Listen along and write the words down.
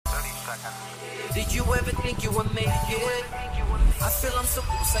Did you ever think you would make it? I feel I'm so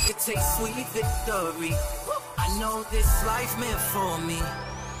close, I could taste sweet victory. I know this life meant for me.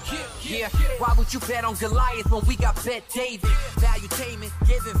 Yeah, why would you bet on Goliath when we got Bet David? Valuetainment,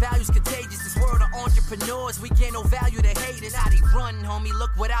 giving values contagious. This world of entrepreneurs, we get no value to haters. How they run, homie, look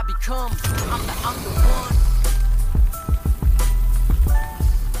what I become. I'm the one.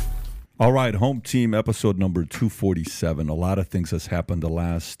 All right, Home Team, episode number 247. A lot of things has happened the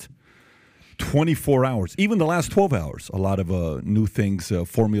last 24 hours, even the last 12 hours. A lot of new things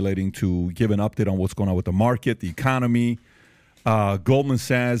formulating to give an update on what's going on with the market, the economy. Goldman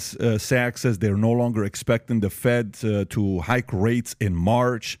Sachs says they're no longer expecting the Fed to hike rates in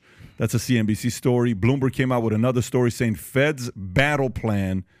March. That's a CNBC story. Bloomberg came out with another story saying Fed's battle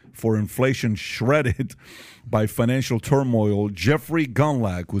plan for inflation shredded by financial turmoil. Jeffrey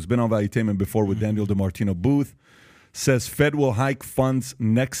Gundlach, who's been on Valuetainment before with Daniel DiMartino Booth, says Fed will hike funds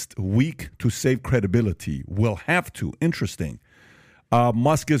next week to save credibility. Will have to. Interesting.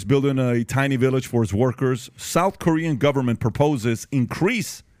 Musk is building a tiny village for his workers. South Korean government proposes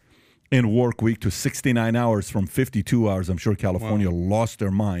increase in work week to 69 hours from 52 hours. I'm sure California lost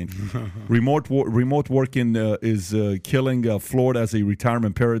their mind. Remote working is killing Florida as a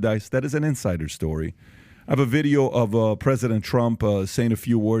retirement paradise. That is an insider story. I have a video of President Trump saying a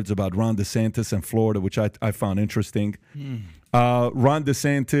few words about Ron DeSantis and Florida, which I found interesting. Ron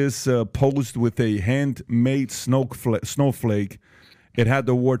DeSantis posed with a handmade snowflake. It had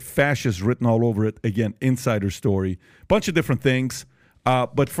the word fascist written all over it. Again, insider story. Bunch of different things.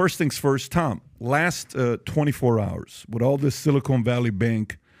 But first things first, Tom, last 24 hours, with all this Silicon Valley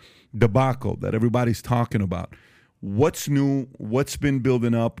Bank debacle that everybody's talking about, what's new? What's been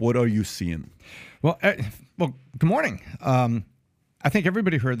building up? What are you seeing? Well, good morning. I think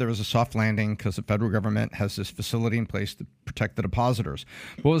everybody heard there was a soft landing because the federal government has this facility in place to protect the depositors.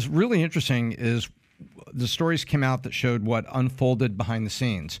 What was really interesting is the stories came out that showed what unfolded behind the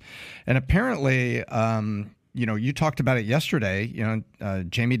scenes. And apparently, you talked about it yesterday,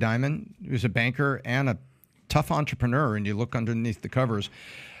 Jamie Dimon, who's a banker and a tough entrepreneur, and you look underneath the covers.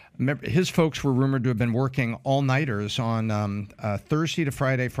 Remember, his folks were rumored to have been working all-nighters on Thursday to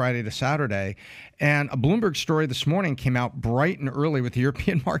Friday, Friday to Saturday. And a Bloomberg story this morning came out bright and early with the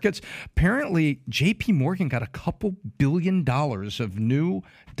European markets. Apparently, J.P. Morgan got a couple $2 billion of new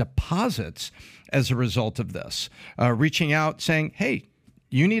deposits as a result of this, reaching out saying, hey,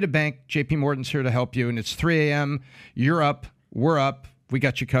 you need a bank, J.P. Morgan's here to help you, and it's 3 a.m., you're up, we're up. We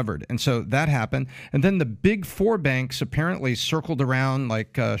got you covered. And so that happened. And then the big four banks apparently circled around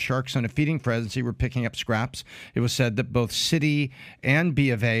like sharks on a feeding frenzy, were picking up scraps. It was said that both Citi and B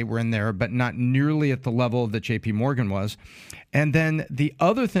of A were in there, but not nearly at the level that JP Morgan was. And then the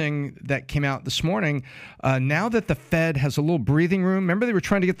other thing that came out this morning, now that the Fed has a little breathing room, remember they were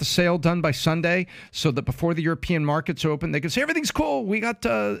trying to get the sale done by Sunday so that before the European markets open, they could say, everything's cool. We got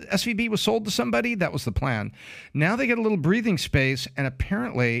SVB was sold to somebody. That was the plan. Now they get a little breathing space, and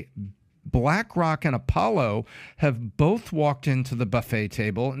apparently BlackRock and Apollo have both walked into the buffet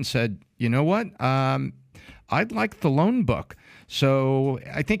table and said, you know what? I'd like the loan book. So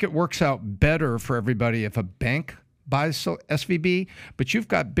I think it works out better for everybody if a bank buys SVB, but you've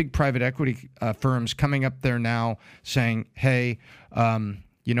got big private equity firms coming up there now saying, hey,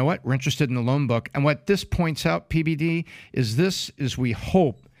 you know what? We're interested in the loan book. And what this points out, PBD, is we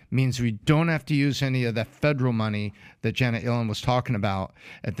hope means we don't have to use any of that federal money that Janet Yellen was talking about.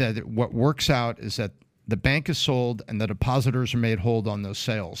 That what works out is that the bank is sold and the depositors are made whole on those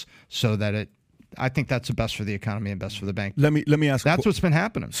sales, so that I think that's the best for the economy and best for the bank. Let me ask. That's what's been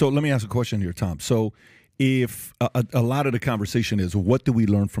happening. So let me ask a question here, Tom. So if a lot of the conversation is, what do we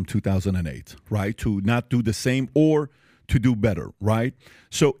learn from 2008, right? To not do the same or to do better, right?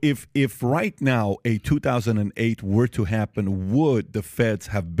 So if right now a 2008 were to happen, would the feds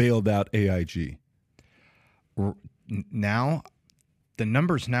have bailed out AIG? Now, the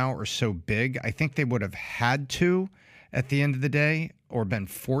numbers now are so big, I think they would have had to at the end of the day or been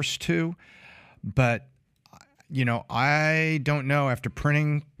forced to. But I don't know. After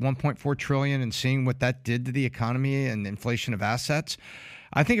printing $1.4 trillion and seeing what that did to the economy and inflation of assets,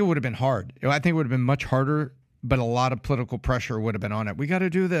 I think it would have been hard. I think it would have been much harder, but a lot of political pressure would have been on it. We got to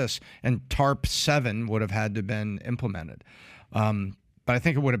do this. And TARP 7 would have had to have been implemented. But I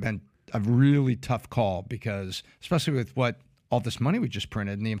think it would have been a really tough call because, especially with what all this money we just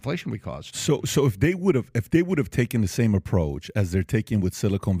printed and the inflation we caused. So if they would have taken the same approach as they're taking with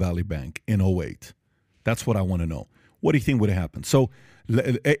Silicon Valley Bank in 2008, that's what I want to know. What do you think would have happened? So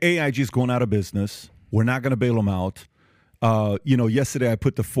AIG is going out of business. We're not going to bail them out. Yesterday I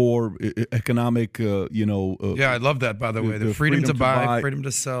put the 4 economic, I love that, by the way. The freedom to buy, freedom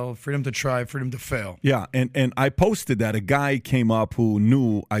to sell, freedom to try, freedom to fail. Yeah, and I posted that. A guy came up who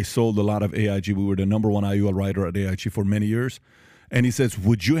knew I sold a lot of AIG. We were the number 1 IUL writer at AIG for many years. And he says,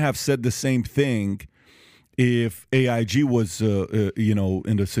 would you have said the same thing if AIG was,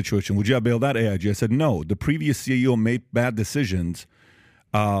 in the situation? Would you have bailed out AIG? I said, no. The previous CEO made bad decisions,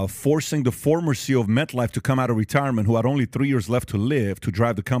 forcing the former CEO of MetLife to come out of retirement, who had only 3 years left to live, to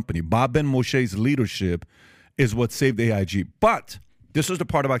drive the company. Bob Ben Moshe's leadership is what saved AIG. But this is the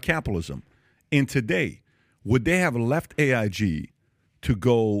part about capitalism. In today, would they have left AIG to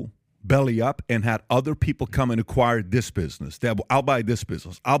go belly up and had other people come and acquire this business? I'll buy this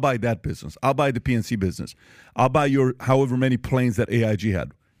business. I'll buy that business. I'll buy the PNC business. I'll buy your however many planes that AIG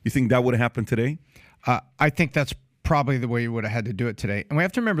had. You think that would have happened today? I think that's probably the way you would have had to do it today. And we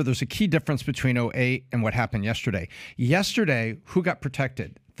have to remember there's a key difference between 2008 and what happened yesterday. Yesterday, who got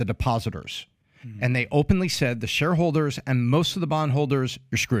protected? The depositors. And they openly said the shareholders and most of the bondholders,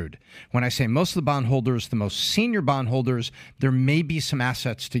 you're screwed. When I say most of the bondholders, the most senior bondholders, there may be some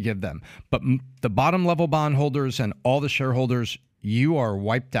assets to give them. But the bottom level bondholders and all the shareholders, you are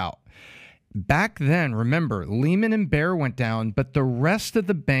wiped out. Back then, remember, Lehman and Bear went down, but the rest of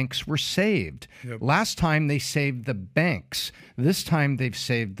the banks were saved. Yep. Last time they saved the banks. This time they've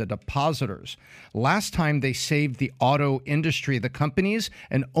saved the depositors. Last time they saved the auto industry, the companies,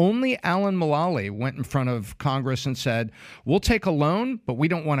 and only Alan Mulally went in front of Congress and said, we'll take a loan, but we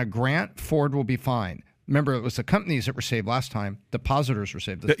don't want a grant. Ford will be fine. Remember, it was the companies that were saved last time. Depositors were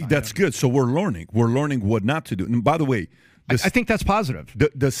saved this time. That's good. So we're learning. We're learning what not to do. And by the way, I think that's positive.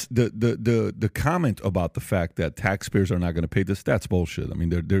 The comment about the fact that taxpayers are not going to pay this, that's bullshit. I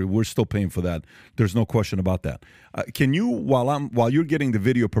mean, we're still paying for that. There's no question about that. Can you, while you're getting the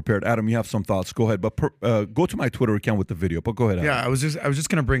video prepared, Adam, you have some thoughts. Go ahead, but go to my Twitter account with the video. But go ahead, Adam. Yeah, I was just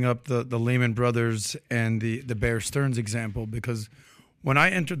going to bring up the Lehman Brothers and the Bear Stearns example, because when I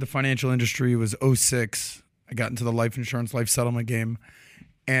entered the financial industry, it was 2006. I got into the life insurance, life settlement game.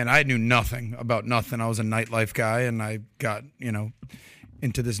 And I knew nothing about nothing. I was a nightlife guy, and I got,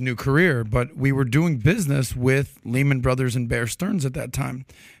 into this new career. But we were doing business with Lehman Brothers and Bear Stearns at that time.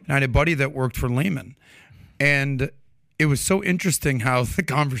 And I had a buddy that worked for Lehman. And it was so interesting how the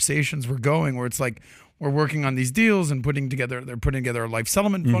conversations were going, where it's like, we're working on these deals and they're putting together a life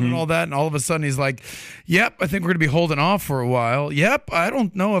settlement fund and all that. And all of a sudden he's like, yep, I think we're going to be holding off for a while. Yep, I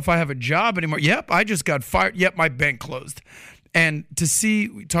don't know if I have a job anymore. Yep, I just got fired. Yep, my bank closed. And to see,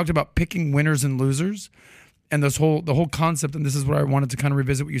 we talked about picking winners and losers, and the whole concept, and this is what I wanted to kind of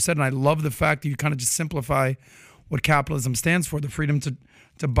revisit what you said, and I love the fact that you kind of just simplify what capitalism stands for, the freedom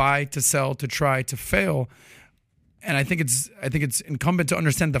to buy, to sell, to try, to fail. And I think it's incumbent to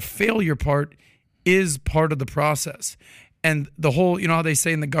understand the failure part is part of the process. And the whole, how they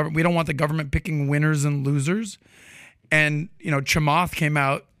say in the government, we don't want the government picking winners and losers. And, Chamath came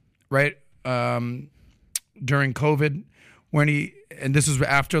out, right, during COVID, and this was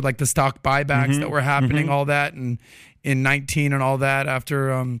after like the stock buybacks that were happening, all that, and in 19 and all that,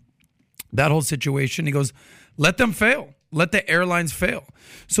 after that whole situation, he goes, let them fail. Let the airlines fail.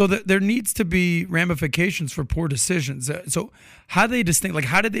 So that there needs to be ramifications for poor decisions. So how did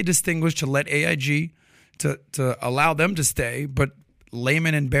they distinguish to let AIG, to allow them to stay, but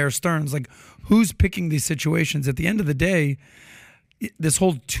Lehman and Bear Stearns, like who's picking these situations? At the end of the day, this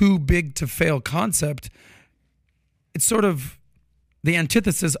whole too big to fail concept, it's sort of the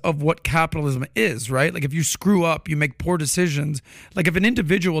antithesis of what capitalism is, right? Like if you screw up, you make poor decisions. Like if an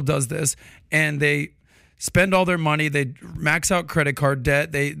individual does this and they spend all their money, they max out credit card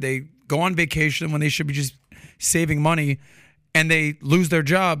debt, they go on vacation when they should be just saving money, and they lose their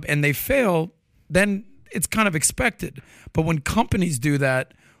job and they fail, then it's kind of expected. But when companies do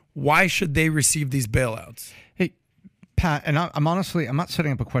that, why should they receive these bailouts? Hey, Pat, and I'm honestly, I'm not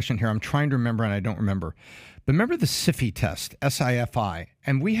setting up a question here. I'm trying to remember and I don't remember. But remember the SIFI test, SIFI,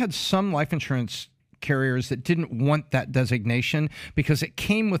 and we had some life insurance carriers that didn't want that designation because it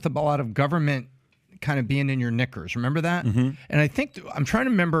came with a lot of government kind of being in your knickers. Remember that? And I think, I'm trying to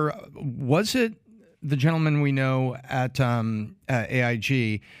remember, was it the gentleman we know at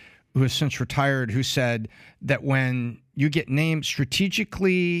AIG who has since retired who said that when you get named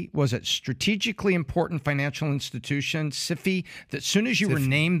strategically important financial institution, SIFI, that as soon as you were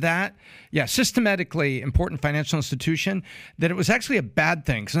named that, systematically important financial institution, that it was actually a bad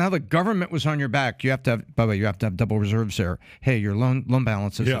thing. Because now the government was on your back. You have to have, by the way, you have to have double reserves there. Hey, your loan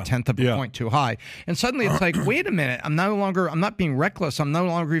balance is a tenth of a point too high. And suddenly it's like, wait a minute, I'm not being reckless. I'm no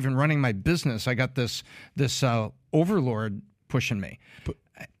longer even running my business. I got this overlord pushing me.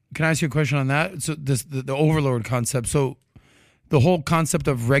 Can I ask you a question on that? So the overlord concept. So the whole concept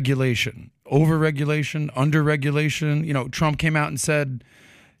of regulation, over-regulation, under-regulation. You know, Trump came out and said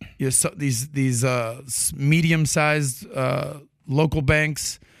these medium-sized local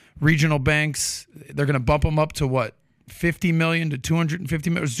banks, regional banks, they're going to bump them up to what? 50 million to 250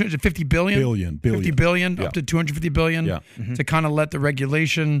 million, 250 billion? 50 billion up to 250 billion to kind of let the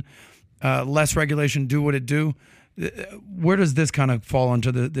regulation, less regulation do what it do. Where does this kind of fall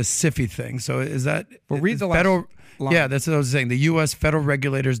into the SIFI thing? So is that read the federal? Line. Yeah, that's what I was saying. The U.S. federal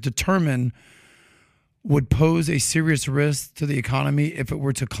regulators determine would pose a serious risk to the economy if it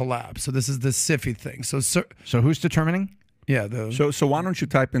were to collapse. So this is the SIFI thing. So who's determining? Yeah. So why don't you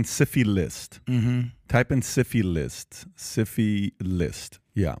type in SIFI list? Type in SIFI list. SIFI list.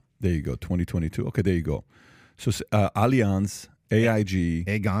 Yeah, there you go. 2022. Okay, there you go. So Allianz, AIG.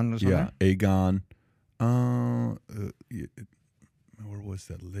 Aegon was on Yeah, there? Aegon. Where was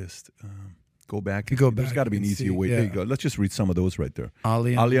that list? Go back. There's got to be an easier way. There you go. Let's just read some of those right there.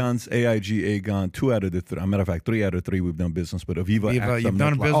 Allianz, AIG, Aegon, 2 out of the 3. As a matter of fact, 3 out of 3 we've done business, but Aviva, AXA, you've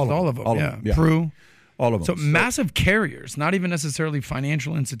done business with all of them. Yeah. Pru. All of them. So massive carriers, not even necessarily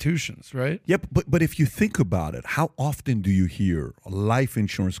financial institutions, right? Yep, but if you think about it, how often do you hear life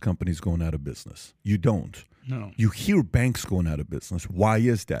insurance companies going out of business? You don't. No. You hear banks going out of business. Why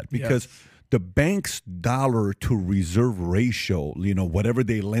is that? Because the bank's dollar to reserve ratio, whatever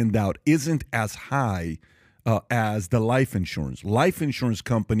they lend out, isn't as high as the life insurance. Life insurance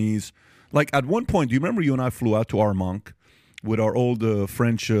companies, like at one point, do you remember you and I flew out to Armonk with our old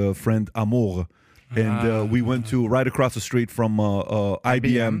French friend Amour? And we went to right across the street from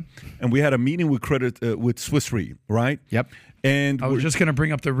IBM, and we had a meeting with Swiss Re, right? Yep. And I was just going to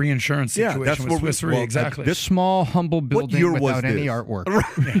bring up the reinsurance situation with Swiss Re. Exactly. This small, humble building without any artwork.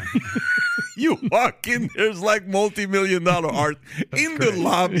 Right. You walk in, there's like multi-million-dollar art in the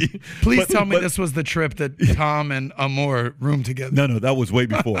lobby. Please tell me this was the trip that Tom and Amour roomed together. No, that was way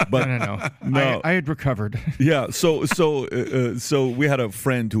before. But no. I had recovered. Yeah, so we had a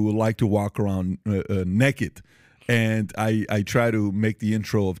friend who liked to walk around naked. And I try to make the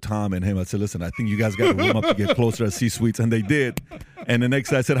intro of Tom and him. I said, listen, I think you guys got to warm up to get closer to C-suites. And they did. And the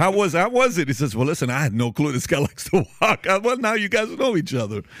next day I said, how was it? He says, well, listen, I had no clue this guy likes to walk. Well, now you guys know each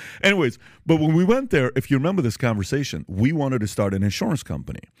other. Anyways, but when we went there, if you remember this conversation, we wanted to start an insurance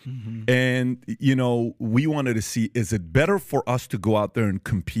company. Mm-hmm. And, we wanted to see, is it better for us to go out there and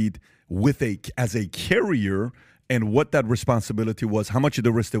compete as a carrier, and what that responsibility was, how much of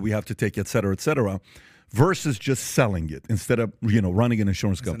the risk that we have to take, et cetera, versus just selling it instead of, running an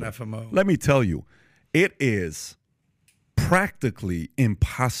insurance company. An FMO. Let me tell you, it is practically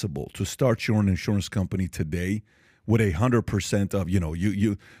impossible to start your own insurance company today with 100% of,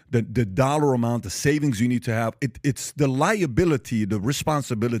 the dollar amount, the savings you need to have. It's the liability, the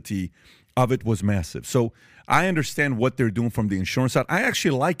responsibility of it was massive. So I understand what they're doing from the insurance side. I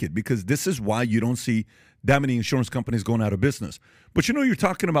actually like it because this is why you don't see that many insurance companies going out of business. But you're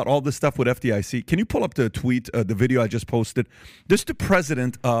talking about all this stuff with FDIC. Can you pull up the tweet, the video I just posted? This is the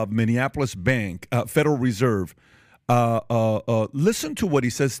president of Minneapolis Bank, Federal Reserve. Listen to what he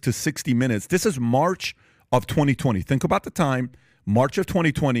says to 60 Minutes. This is March of 2020. Think about the time, March of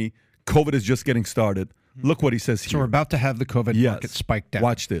 2020, COVID is just getting started. Look what he says here. So we're about to have the COVID market spike down.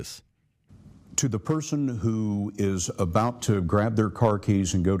 Watch this. To the person who is about to grab their car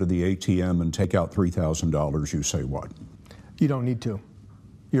keys and go to the ATM and take out $3,000, you say what? You don't need to.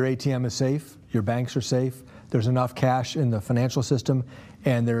 Your ATM is safe. Your banks are safe. There's enough cash in the financial system,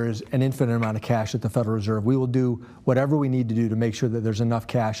 and there's an infinite amount of cash at the Federal Reserve. We will do whatever we need to do to make sure that there's enough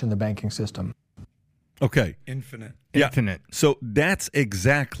cash in the banking system. Okay. Infinite. Yeah. Infinite. So that's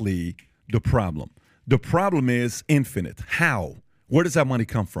exactly the problem. The problem is infinite. How? Where does that money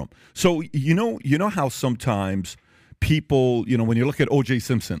come from? So you know how sometimes people, when you look at O.J.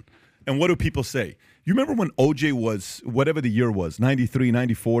 Simpson, and what do people say? You remember when O.J. was, whatever the year was, 93,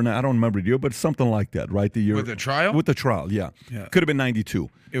 94, I don't remember the year, but something like that, right? The year with the trial? With the trial, yeah. Could have been 92.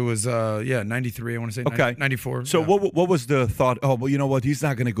 It was, 93, I want to say. Okay. 94. So what was the thought? Oh, well, you know what? He's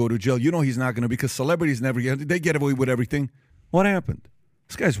not going to go to jail. He's not going to, because celebrities they get away with everything. What happened?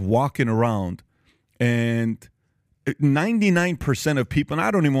 This guy's walking around, and 99% of people, and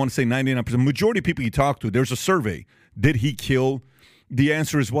I don't even want to say 99%, majority of people you talk to, there's a survey. Did he kill? The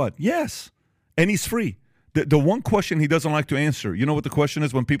answer is what? Yes. And he's free. The one question he doesn't like to answer, you know what the question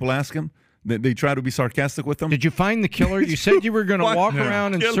is when people ask him? They try to be sarcastic with him. Did you find the killer? You said you were going to walk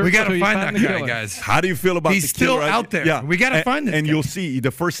around and search. We got to find that guy, guys. How do you feel about He's the killer? still out there. Yeah. We got to find this And guy. you'll see,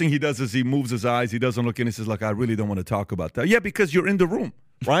 the first thing he does is he moves his eyes. He doesn't look in. He says, look, I really don't want to talk about that. Yeah, because you're in the room.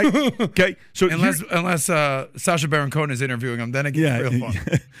 Right? Okay. So unless Sacha Baron Cohen is interviewing him, then it gets real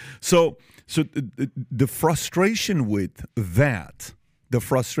fun. So the frustration with that, the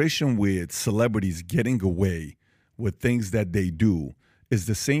frustration with celebrities getting away with things that they do is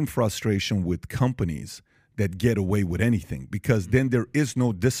the same frustration with companies that get away with anything, because then there is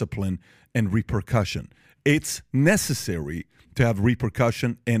no discipline and repercussion. It's necessary to have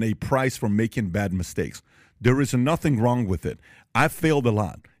repercussion and a price for making bad mistakes. There is nothing wrong with it. I've failed a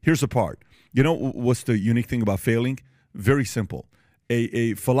lot. Here's the part. You know what's the unique thing about failing? Very simple.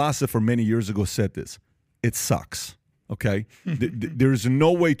 A philosopher many years ago said this: it sucks. Okay? There's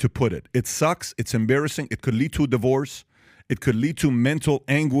no way to put it. It sucks. It's embarrassing. It could lead to a divorce. It could lead to mental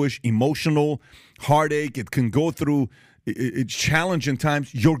anguish, emotional heartache. It can go through it's challenging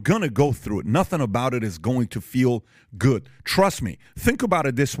times. You're going to go through it. Nothing about it is going to feel good. Trust me. Think about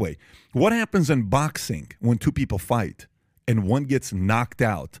it this way. What happens in boxing when two people fight and one gets knocked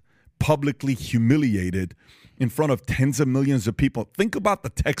out, publicly humiliated in front of tens of millions of people? Think about the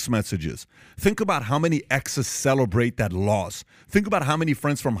text messages. Think about how many exes celebrate that loss. Think about how many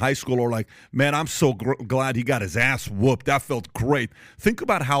friends from high school are like, man, I'm so glad he got his ass whooped. That felt great. Think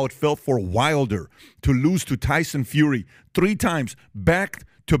about how it felt for Wilder to lose to Tyson Fury 3 times, back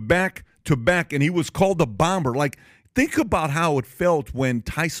to back to back, and he was called the Bomber. Like, think about how it felt when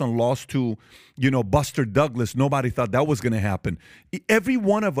Tyson lost to, Buster Douglas. Nobody thought that was going to happen.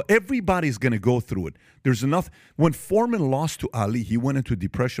 Everybody's going to go through it. There's enough. When Foreman lost to Ali, he went into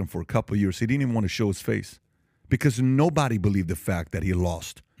depression for a couple of years. He didn't even want to show his face because nobody believed the fact that he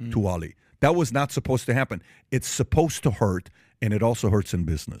lost to Ali. That was not supposed to happen. It's supposed to hurt, and it also hurts in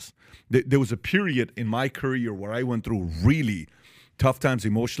business. There was a period in my career where I went through really tough times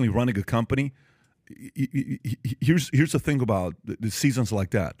emotionally running a company. Here's the thing about the seasons like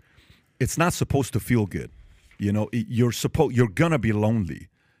that. It's not supposed to feel good. You're gonna be lonely.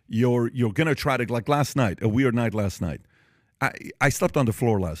 You're gonna try to, like last night, a weird night last night. I slept on the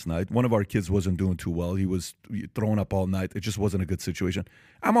floor last night. One of our kids wasn't doing too well. He was throwing up all night. It just wasn't a good situation.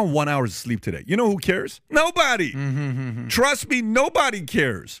 I'm on 1 hour of sleep today. You know who cares? Nobody. Trust me, nobody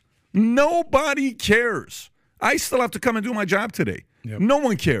cares. Nobody cares. I still have to come and do my job today. Yep. No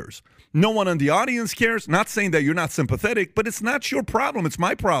one cares. No one in the audience cares. Not saying that you're not sympathetic, but it's not your problem. It's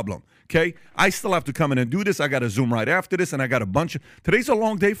my problem, okay? I still have to come in and do this. I got to Zoom right after this, and I got a bunch of – today's a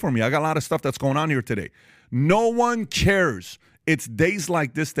long day for me. I got a lot of stuff that's going on here today. No one cares. It's days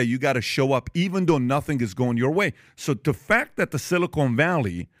like this that you got to show up even though nothing is going your way. So the fact that the Silicon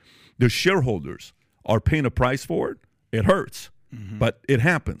Valley, the shareholders, are paying a price for it, it hurts. But it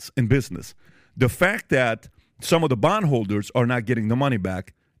happens in business. The fact that some of the bondholders are not getting the money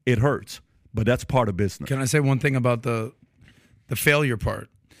back, it hurts, but that's part of business. Can I say one thing about the failure part?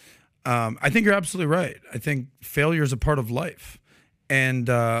 I think you're absolutely right. I think failure is a part of life. And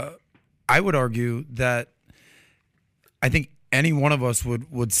I would argue that I think any one of us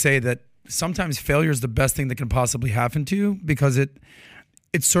would say that sometimes failure is the best thing that can possibly happen to you because it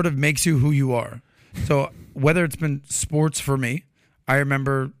sort of makes you who you are. So whether it's been sports for me, I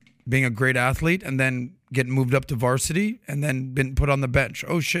remember being a great athlete and then getting moved up to varsity and then been put on the bench.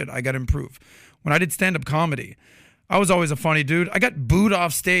 Oh shit, I got to improve. When I did stand-up comedy, I was always a funny dude. I got booed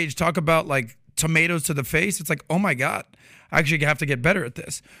off stage, talk about like tomatoes to the face. It's like, oh my God, I actually have to get better at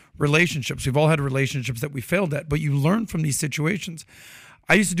this. Relationships, we've all had relationships that we failed at, but you learn from these situations.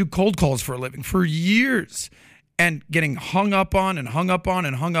 I used to do cold calls for a living for years and getting hung up on and hung up on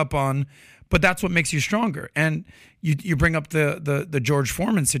and hung up on, but that's what makes you stronger. And you bring up the George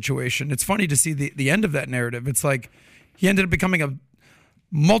Foreman situation. It's funny to see the end of that narrative. It's like he ended up becoming a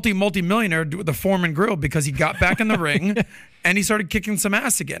multi-millionaire with the Foreman grill because he got back in the ring and he started kicking some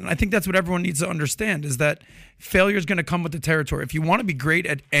ass again. And I think that's what everyone needs to understand is that failure is going to come with the territory. If you want to be great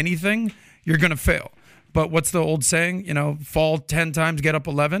at anything, you're going to fail. But what's the old saying? Fall 10 times, get up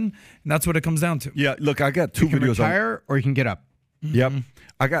 11. And that's what it comes down to. Yeah, look, I got two videos. You can retire or you can get up. Yep.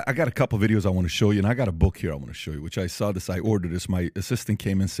 I got a couple videos I want to show you, and I got a book here I want to show you, which I saw this. I ordered this. My assistant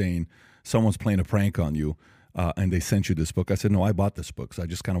came in saying someone's playing a prank on you, and they sent you this book. I said, no, I bought this book, so I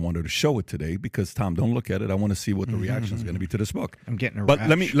just kind of wanted to show it today because, Tom, don't look at it. I want to see what the reaction is going to be to this book. I'm getting a But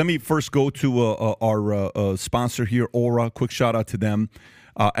rash. let me first go to our sponsor here, Aura. Quick shout out to them.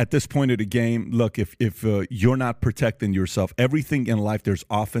 At this point of the game, look, if you're not protecting yourself, everything in life, there's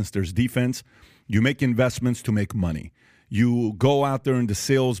offense, there's defense. You make investments to make money. You go out there in the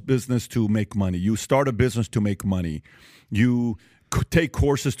sales business to make money. You start a business to make money. You take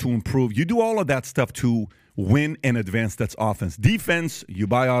courses to improve. You do all of that stuff to win and advance. That's offense. Defense, you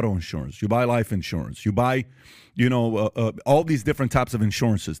buy auto insurance, you buy life insurance, you buy, all these different types of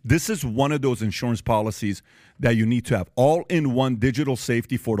insurances. This is one of those insurance policies that you need to have. All-in-one digital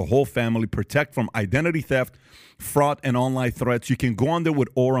safety for the whole family. Protect from identity theft, fraud, and online threats. You can go on there with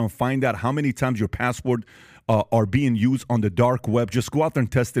Aura and find out how many times your password are being used on the dark web. Just go out there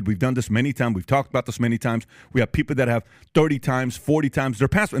and test it. We've done this many times. We've talked about this many times. We have people that have 30 times, 40 times their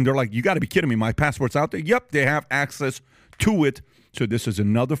password, and they're like, you got to be kidding me. My password's out there. Yep, they have access to it. So this is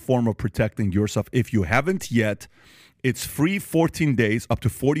another form of protecting yourself. If you haven't yet, it's free 14 days, up to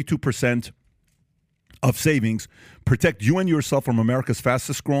 42% of savings. Protect you and yourself from America's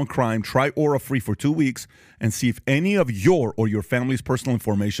fastest growing crime. Try Aura free for 2 weeks and see if any of your or your family's personal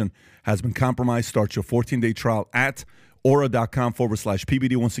information has been compromised. Start your 14-day trial at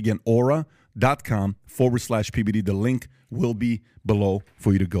aura.com/PBD. Once again, aura.com/PBD. The link will be below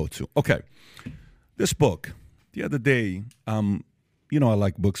for you to go to. Okay. This book, the other day, I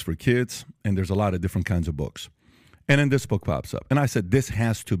like books for kids, and there's a lot of different kinds of books. And then this book pops up. And I said, this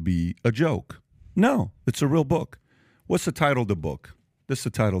has to be a joke. No, it's a real book. What's the title of the book? This is the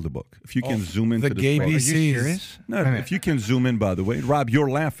title of the book. If you can zoom into the this gay book. Are you BCs. serious? No, if you can zoom in, by the way. Rob, you're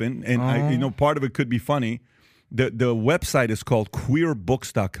laughing, and part of it could be funny. The website is called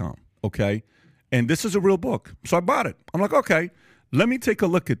queerbooks.com, okay? And this is a real book. So I bought it. I'm like, okay, let me take a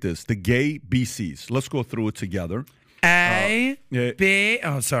look at this. The gay BCs. Let's go through it together. A, B.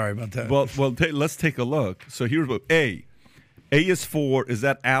 Oh, sorry about that. Well, let's take a look. So here's what A. A is for, is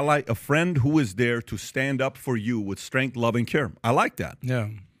that ally, a friend who is there to stand up for you with strength, love, and care. I like that. Yeah.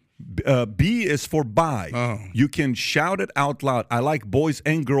 B is for bi. Oh. You can shout it out loud. I like boys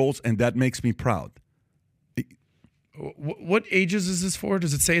and girls, and that makes me proud. What ages is this for?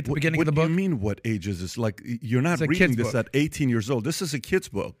 Does it say at the beginning of the book? What do you mean what ages is? Like, you're not It's a reading kid's this book. at 18 years old. This is a kid's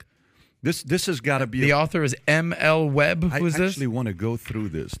book. This has got to be The author is M.L. Webb. I Who's this? actually want to go through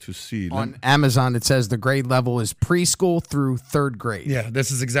this to see. On Amazon, it says the grade level is preschool through third grade. Yeah,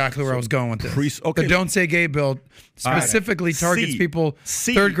 this is exactly where I was going with this. okay. The Don't Say Gay bill specifically targets C. people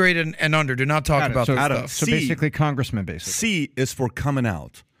C. third grade and under. Do not talk about so, this Adam, stuff. So C. basically, congressman, basically. C is for coming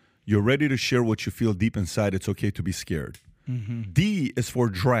out. You're ready to share what you feel deep inside. It's okay to be scared. Mm-hmm. D is for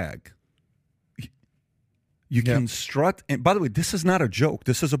drag. You can strut. And by the way, this is not a joke.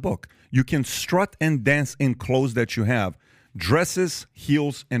 This is a book. You can strut and dance in clothes that you have. Dresses,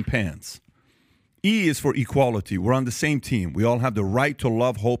 heels, and pants. E is for equality. We're on the same team. We all have the right to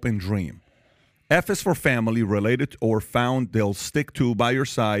love, hope, and dream. F is for family, related or found. They'll stick to by your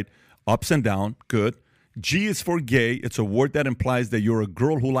side, ups and down. Good. G is for gay. It's a word that implies that you're a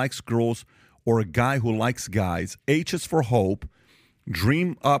girl who likes girls or a guy who likes guys. H is for hope.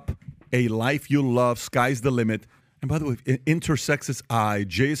 Dream up a life you love. Sky's the limit. And by the way, intersex is I.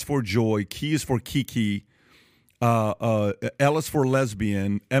 J is for joy. Key is for Kiki. L is for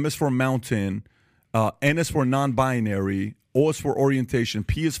lesbian. M is for mountain. N is for non-binary. O is for orientation.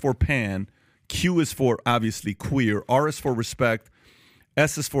 P is for pan. Q is for, obviously, queer. R is for respect.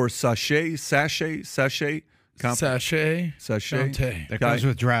 S is for sachet. Sachet. Sachet. Shante. That goes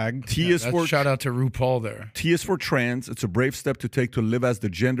with drag. T is for Shout out to RuPaul there. T is for trans. It's a brave step to take to live as the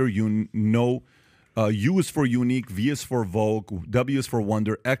gender you know. U is for unique. V is for vogue. W is for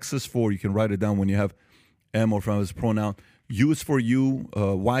wonder. X is for, you can write it down when you have M or from his pronoun. U is for you.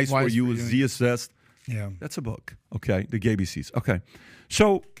 Y is for you. Z is zest. Yeah. That's a book. Okay. The gay BCs. Okay.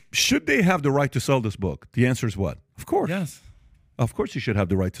 So should they have the right to sell this book? The answer is what? Of course. Yes. Of course you should have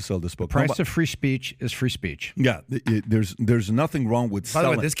the right to sell this book. Price of free speech is free speech. Yeah. There's nothing wrong with By the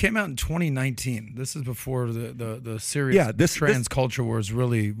selling. way, this came out in 2019. This is before the serious trans culture wars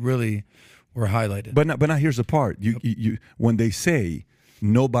really were highlighted. But now here's the part. You when they say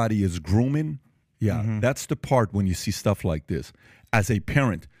nobody is grooming, that's the part when you see stuff like this. As a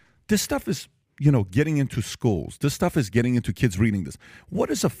parent, this stuff is, getting into schools. This stuff is getting into kids reading this. What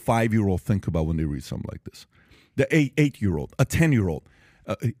does a 5-year-old think about when they read something like this? The 8-year-old, a 10-year-old.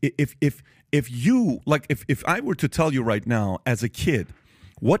 If I were to tell you right now, as a kid,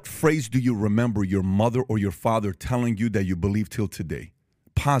 what phrase do you remember your mother or your father telling you that you believe till today?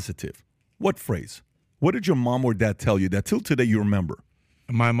 Positive. What phrase? What did your mom or dad tell you that till today you remember?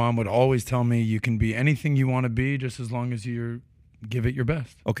 My mom would always tell me you can be anything you want to be just as long as you give it your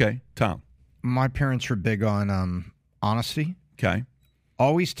best. Okay, Tom. My parents were big on honesty. Okay.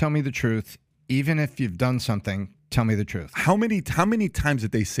 Always tell me the truth, even if you've done something tell me the truth. How many times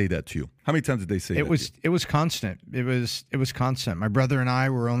did they say that to you? How many times did they say that? It was constant. It was constant. My brother and I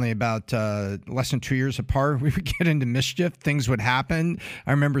were only about less than 2 years apart. We would get into mischief. Things would happen.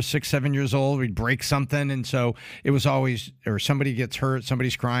 I remember 6, 7 years old, we'd break something, and so it was always, or somebody gets hurt,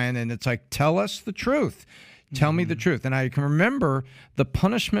 somebody's crying, and it's like, tell us the truth. Tell me the truth. And I can remember the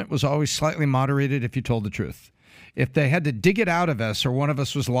punishment was always slightly moderated if you told the truth. If they had to dig it out of us or one of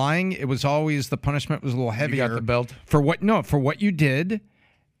us was lying, it was always the punishment was a little heavier. You got the belt? For what you did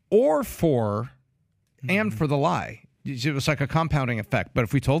or and for the lie. It was like a compounding effect. But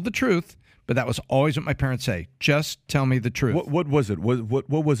if we told the truth, but that was always what my parents say, just tell me the truth. What was it? What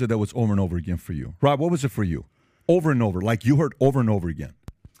was it that was over and over again for you? Rob, what was it for you? Over and over, like you heard over and over again.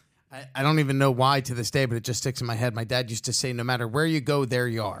 I don't even know why to this day, but it just sticks in my head. My dad used to say, no matter where you go, there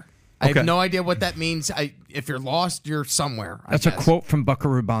you are. I have no idea what that means. If you're lost, you're somewhere. That's a quote from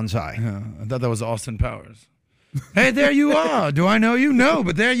Buckaroo Banzai. Yeah, I thought that was Austin Powers. Hey, there you are. Do I know you? No,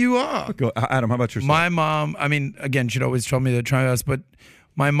 but there you are. Go, Adam, how about yourself? My mom, I mean, again, she'd always tell me to try us, but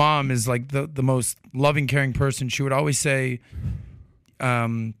my mom is like the most loving, caring person. She would always say,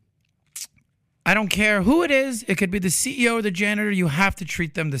 I don't care who it is. It could be the CEO or the janitor. You have to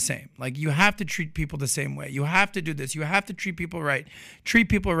treat them the same. Like, you have to treat people the same way. You have to do this. You have to treat people right. Treat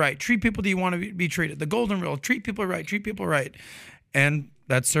people right. Treat people that you want to be treated. The golden rule, treat people right. Treat people right. And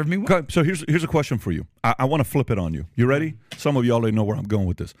that served me well. So here's a question for you. I want to flip it on you. You ready? Some of you already know where I'm going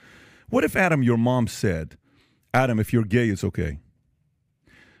with this. What if, Adam, your mom said, Adam, if you're gay, it's okay?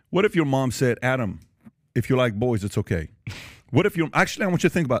 What if your mom said, Adam, if you like boys, it's okay? What if actually, I want you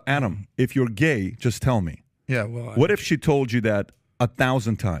to think about, Adam, if you're gay, just tell me. Yeah, well. What if she told you that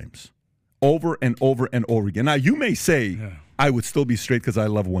 1,000 times, over and over and over again? Now, you may say, I would still be straight because I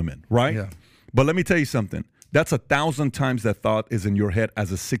love women, right? Yeah. But let me tell you something. That's 1,000 times that thought is in your head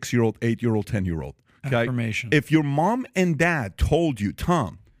as a 6-year-old, 8-year-old, 10-year-old. Okay? Affirmation. If your mom and dad told you,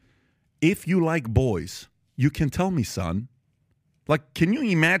 Tom, if you like boys, you can tell me, son. Like, can you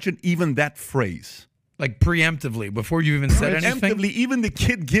imagine even that phrase? Like preemptively, before you even said anything? Preemptively, even the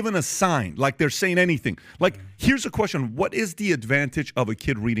kid giving a sign, like they're saying anything. Like, here's a question. What is the advantage of a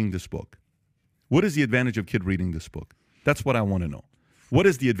kid reading this book? What is the advantage of a kid reading this book? That's what I want to know. What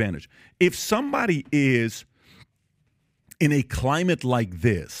is the advantage? If somebody is in a climate like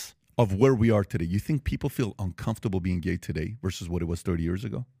this of where we are today, you think people feel uncomfortable being gay today versus what it was 30 years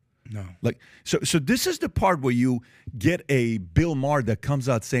ago? No. Like, so this is the part where you get a Bill Maher that comes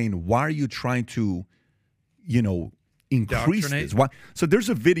out saying, why are you trying to, increase this? Why? So there's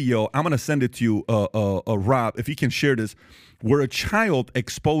a video, I'm going to send it to you, Rob, if you can share this, where a child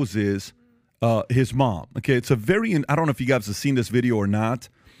exposes his mom. Okay, it's a I don't know if you guys have seen this video or not,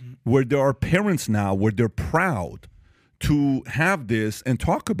 where there are parents now where they're proud to have this and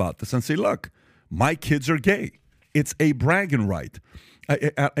talk about this and say, look, my kids are gay. It's a bragging right.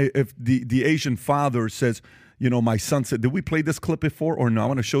 If the Asian father says, my son said, did we play this clip before or no? I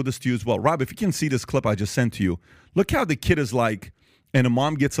want to show this to you as well. Rob, if you can see this clip I just sent to you, look how the kid is like, and the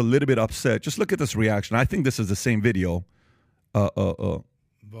mom gets a little bit upset. Just look at this reaction. I think this is the same video. Volume.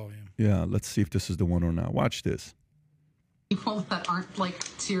 Yeah, let's see if this is the one or not. Watch this. People that aren't like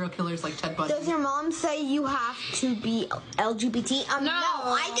serial killers like Ted Bundy. Does your mom say you have to be LGBT? No,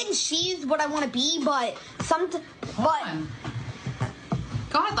 I think she's what I want to be, but Go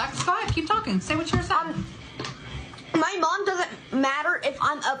ahead, Lex. Go ahead. Keep talking. Say what you're saying. My mom doesn't matter if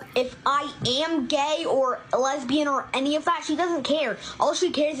I am gay or lesbian or any of that. She doesn't care. All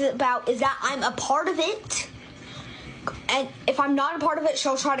she cares about is that I'm a part of it. And if I'm not a part of it,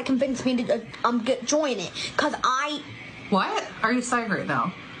 she'll try to convince me to join it. What? Are you saying right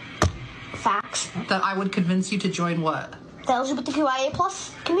now? Facts. That I would convince you to join what? The LGBTQIA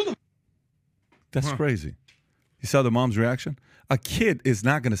plus community. That's crazy. You saw the mom's reaction? A kid is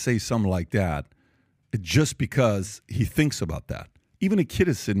not going to say something like that just because he thinks about that. Even a kid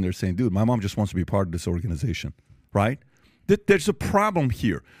is sitting there saying, dude, my mom just wants to be part of this organization, right? There's a problem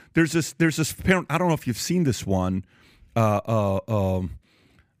here. There's this parent, I don't know if you've seen this one. Let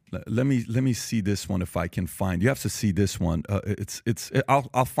me see this one if I can find. You have to see this one.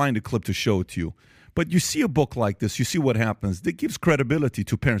 I'll find a clip to show it to you. But you see a book like this, you see what happens. It gives credibility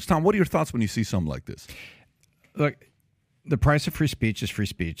to parents. Tom, what are your thoughts when you see something like this? Look, the price of free speech is free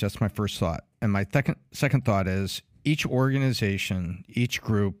speech. That's my first thought. And my second thought is each organization, each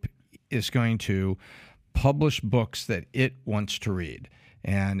group is going to publish books that it wants to read.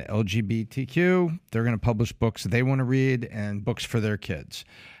 And LGBTQ, they're going to publish books they want to read and books for their kids.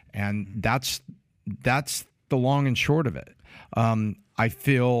 And that's the long and short of it. I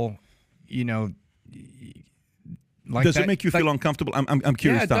feel, Like does it make you feel uncomfortable? I'm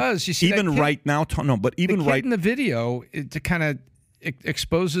curious. Yeah, it Tom. does. You see even that kid, right now, no, but even the kid right in the video, it kind of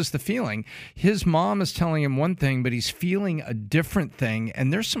exposes the feeling. His mom is telling him one thing, but he's feeling a different thing,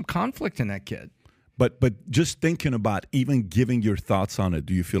 and there's some conflict in that kid. But just thinking about even giving your thoughts on it,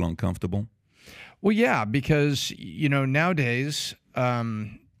 do you feel uncomfortable? Well, yeah, because nowadays,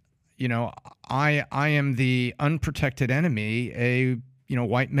 I am the unprotected enemy, a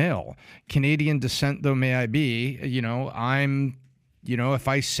white male, Canadian descent though may I be. If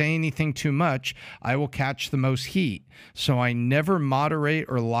I say anything too much, I will catch the most heat. So I never moderate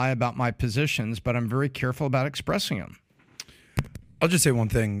or lie about my positions, but I'm very careful about expressing them. I'll just say one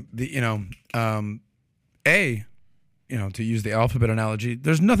thing. To use the alphabet analogy,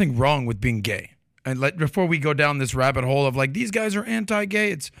 there's nothing wrong with being gay. And before we go down this rabbit hole of like, these guys are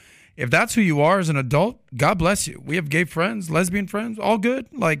anti-gay, if that's who you are as an adult, God bless you. We have gay friends, lesbian friends, all good.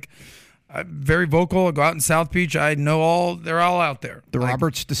 Like, I'm very vocal. I go out in South Beach. I know they're all out there. The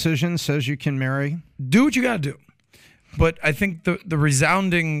Roberts decision says you can marry. Do what you got to do. But I think the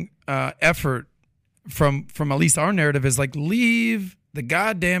resounding effort from at least our narrative is like, leave the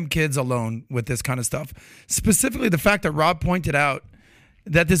goddamn kids alone with this kind of stuff. Specifically, the fact that Rob pointed out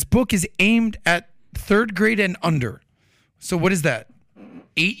that this book is aimed at 3rd grade and under. So what is that?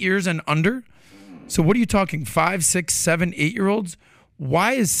 8 years and under? So what are you talking? 5, 6, 7, 8-year-olds?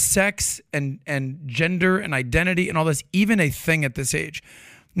 Why is sex and gender and identity and all this even a thing at this age?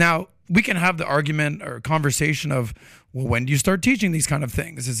 Now, we can have the argument or conversation of, well, when do you start teaching these kind of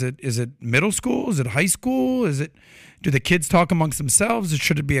things? Is it middle school? Is it high school? Do the kids talk amongst themselves?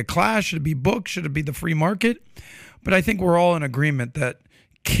 Should it be a class? Should it be books? Should it be the free market? But I think we're all in agreement that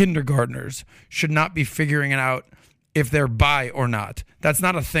kindergartners should not be figuring it out if they're bi or not. That's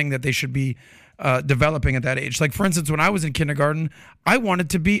not a thing that they should be developing at that age. Like, for instance, when I was in kindergarten, I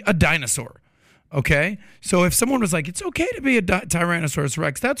wanted to be a dinosaur. Okay? So if someone was like, it's okay to be a Tyrannosaurus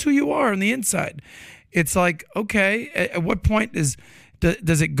Rex, that's who you are on the inside. It's like, okay, at what point does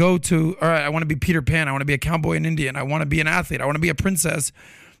it go to, all right, I want to be Peter Pan, I want to be a cowboy and Indian, I want to be an athlete, I want to be a princess.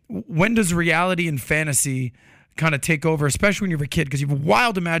 When does reality and fantasy kind of take over, especially when you're a kid, because you have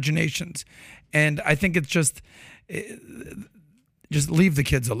wild imaginations? And I think it's just leave the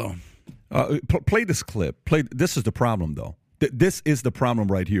kids alone. Play this clip. This is the problem, though. This is the problem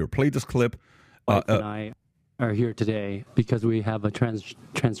right here. Play this clip. And I are here today because we have a trans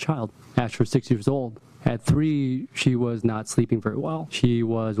child. Asher, 6 years old. At 3, she was not sleeping very well. She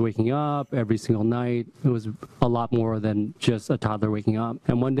was waking up every single night. It was a lot more than just a toddler waking up.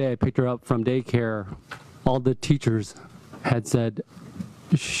 And one day I picked her up from daycare. All the teachers had said,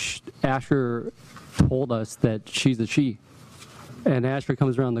 Asher told us that she's a she. And Asher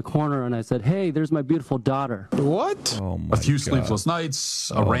comes around the corner, and I said, hey, there's my beautiful daughter. What? Oh my a few God. sleepless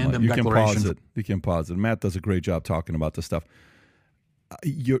nights, a random declaration. You can pause it. Matt does a great job talking about this stuff.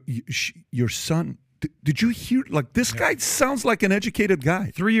 Your son, did you hear? Like, this guy sounds like an educated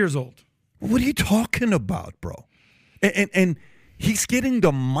guy. 3 years old. What are you talking about, bro? And he's getting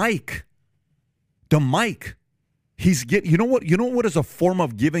the mic. The mic. He's getting. You know what is a form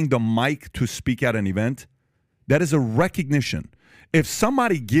of giving the mic to speak at an event? That is a recognition. If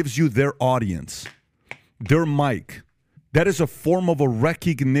somebody gives you their audience, their mic, that is a form of a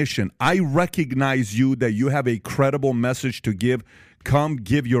recognition. I recognize you, that you have a credible message to give. Come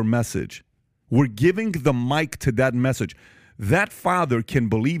give your message. We're giving the mic to that message. That father can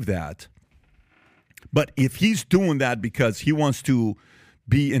believe that. But if he's doing that because he wants to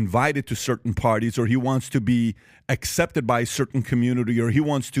be invited to certain parties, or he wants to be accepted by a certain community, or he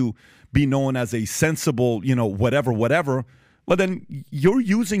wants to be known as a sensible, whatever, well, then you're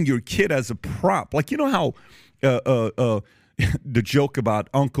using your kid as a prop. Like, you know how the joke about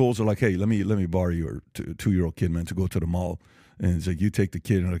uncles are like, hey, let me borrow your 2-year-old kid, man, to go to the mall. And it's like, you take the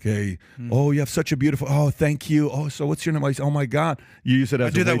kid and like, hey, oh, you have such a beautiful, oh, thank you. Oh, so what's your name? I say, oh my God. You use it as I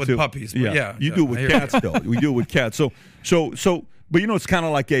do that with puppies. But yeah. You do it with cats, though. We do it with cats. So, but it's kind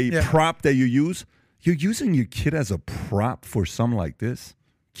of like a prop that you use. You're using your kid as a prop for something like this.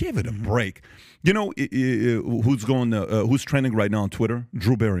 Give it a break. Who's trending right now on Twitter?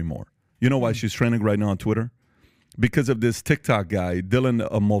 Drew Barrymore. You know why she's trending right now on Twitter? Because of this TikTok guy, Dylan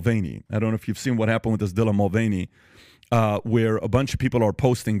Mulvaney. I don't know if you've seen what happened with this Dylan Mulvaney, where a bunch of people are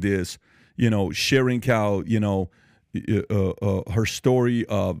posting this, sharing how, her story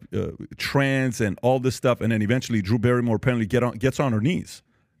of trans and all this stuff, and then eventually Drew Barrymore apparently gets on her knees.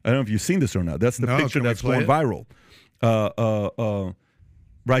 I don't know if you've seen this or not. That's the picture that's going viral.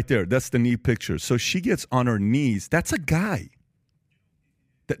 Right there. That's the knee picture. So she gets on her knees. That's a guy.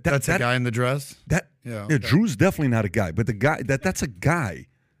 That's a guy in the dress? Drew's definitely not a guy, but the guy, that's a guy.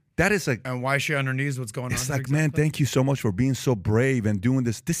 that is like, and why is she on her knees? What's going on? It's like, man, thank you so much for being so brave and doing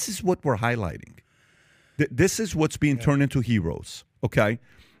this. This is what we're highlighting. This is what's being turned into heroes. Okay,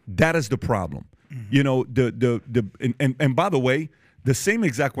 that is the problem. You know, and by the way, the same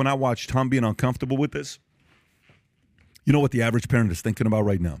exact when I watched Tom being uncomfortable with this. You know what the average parent is thinking about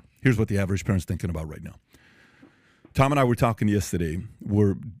right now? Here's what the average parent's thinking about right now. Tom and I were talking yesterday.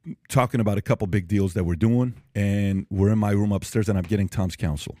 We're talking about a couple big deals that we're doing, and we're in my room upstairs, and I'm getting Tom's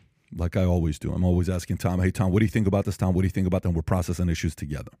counsel, like I always do. I'm always asking Tom, hey, Tom, what do you think about this? Tom, what do you think about that? And we're processing issues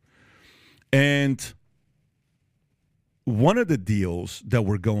together. And one of the deals that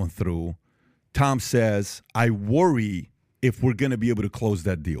we're going through, Tom says, I worry if we're going to be able to close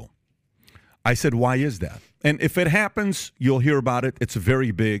that deal. I said, why is that? And if it happens, you'll hear about it. It's very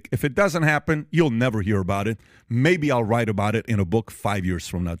big. If it doesn't happen, you'll never hear about it. Maybe I'll write about it in a book 5 years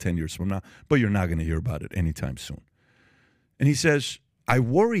from now, 10 years from now, but you're not going to hear about it anytime soon. And he says, I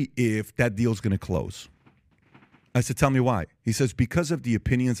worry if that deal's going to close. I said, tell me why. He says, because of the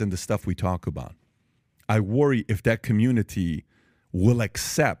opinions and the stuff we talk about. I worry if that community will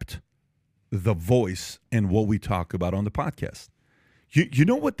accept the voice and what we talk about on the podcast. You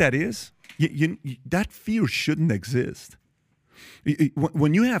know what that is? That fear shouldn't exist.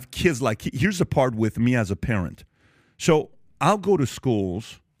 When you have kids, like, here's the part with me as a parent. So I'll go to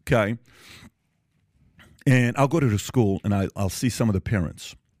schools, okay, and I'll go to the school and I'll see some of the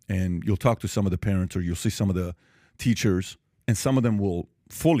parents, and you'll talk to some of the parents or you'll see some of the teachers, and some of them will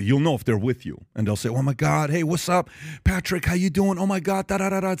you'll know if they're with you, and they'll say, oh my God, hey, what's up, Patrick, how you doing? Oh my God,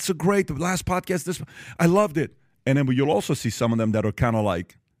 da-da-da-da, it's so great, the last podcast, I loved it. And then you'll also see some of them that are kind of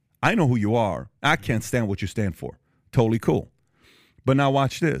like, I know who you are. I can't stand what you stand for. Totally cool. But now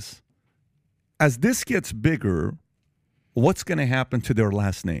watch this. As this gets bigger, what's going to happen to their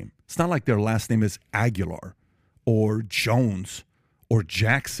last name? It's not like their last name is Aguilar or Jones or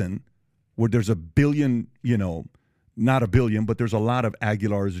Jackson, where there's a billion, not a billion, but there's a lot of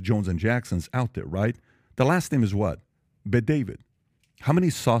Aguilars, Jones, and Jacksons out there, right? The last name is what? David. How many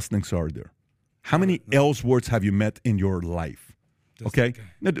Sosnicks are there? How many Ellsworths have you met in your life? Okay?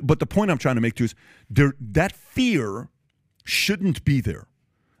 But the point I'm trying to make to you is that fear shouldn't be there.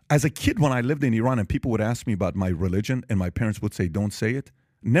 As a kid, when I lived in Iran and people would ask me about my religion and my parents would say, don't say it,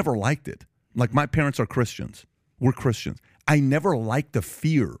 never liked it. Like, my parents are Christians. We're Christians. I never liked the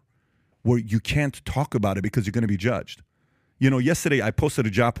fear where you can't talk about it because you're going to be judged. Yesterday I posted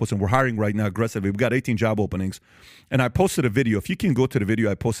a job post, and we're hiring right now aggressively. We've got 18 job openings. And I posted a video. If you can go to the video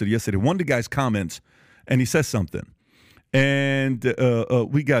I posted yesterday, one of the guys comments, and he says something. And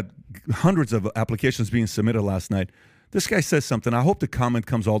we got hundreds of applications being submitted last night. This guy says something. I hope the comment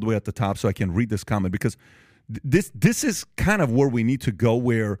comes all the way at the top so I can read this comment, because this is kind of where we need to go,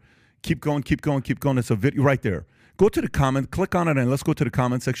 where keep going. It's a video right there. Go to the comment, click on it, and let's go to the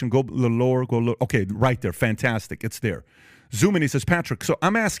comment section. Go a little lower, go a little. Okay, right there. Fantastic. It's there. Zoom in. He says, Patrick, so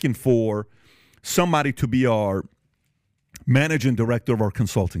I'm asking for somebody to be our managing director of our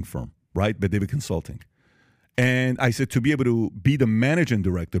consulting firm, right? Bedevi Consulting. And I said, to be able to be the managing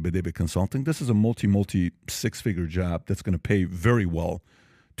director of Bedevi Consulting, this is a multi six-figure job that's going to pay very well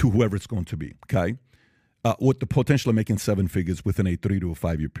to whoever it's going to be, okay? With the potential of making 7 figures within a 3 to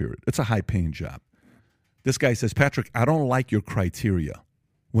 5 year period. It's a high-paying job. This guy says, Patrick, I don't like your criteria.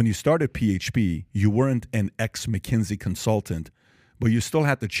 When you started PHP, you weren't an ex-McKinsey consultant, but you still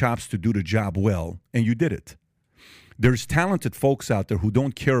had the chops to do the job well, and you did it. There's talented folks out there who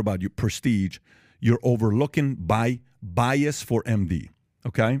don't care about your prestige. You're overlooking by bias for MD,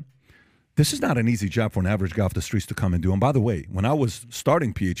 okay? This is not an easy job for an average guy off the streets to come and do. And by the way, when I was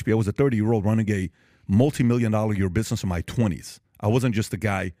starting PHP, I was a 30-year-old running a multi-million-dollar-a-year business in my 20s. I wasn't just a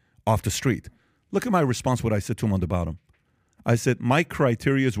guy off the street. Look at my response, what I said to him on the bottom. I said, my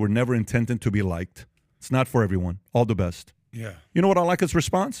criterias were never intended to be liked. It's not for everyone. All the best. Yeah. You know what I like his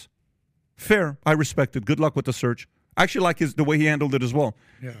response? Fair. I respect it. Good luck with the search. I actually like the way he handled it as well.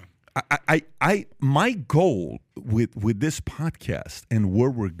 Yeah. My goal with this podcast and where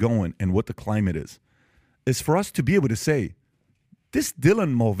we're going and what the climate is for us to be able to say, this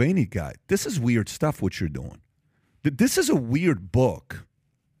Dylan Mulvaney guy, this is weird stuff what you're doing. This is a weird book.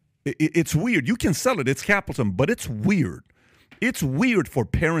 It's weird. You can sell it. It's capitalism, but it's weird. It's weird for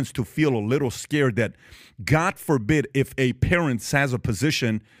parents to feel a little scared that, God forbid, if a parent has a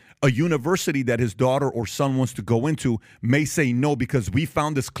position, a university that his daughter or son wants to go into may say no because we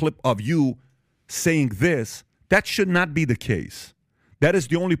found this clip of you saying this. That should not be the case. That is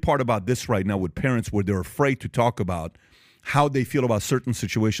the only part about this right now with parents where they're afraid to talk about how they feel about certain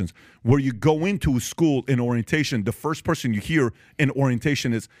situations. Where you go into school in orientation, the first person you hear in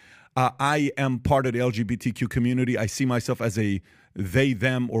orientation is, I am part of the LGBTQ community. I see myself as a they,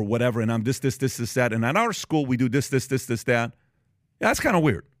 them, or whatever, and I'm this, that. And at our school, we do this, that. Yeah, that's kind of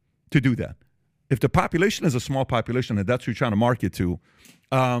weird to do that. If the population is a small population and that's who you're trying to market to.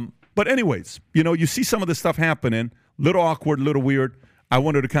 But anyways, you see some of this stuff happening, little awkward, little weird. I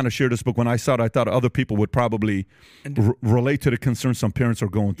wanted to kind of share this book. When I saw it, I thought other people would probably relate to the concerns some parents are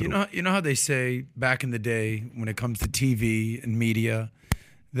going through. You know how they say back in the day when it comes to TV and media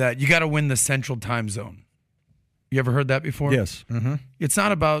that you got to win the central time zone. You ever heard that before? Yes. Mm-hmm. It's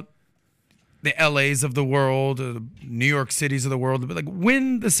not about the LAs of the world or the New York cities of the world, but like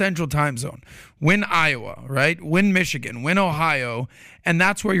win the central time zone, win Iowa, right? Win Michigan, win Ohio, and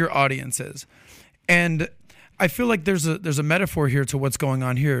that's where your audience is. And I feel like there's a metaphor here to what's going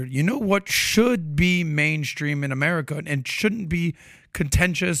on here. You know what should be mainstream in America and shouldn't be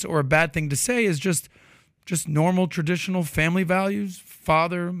contentious or a bad thing to say is just normal traditional family values,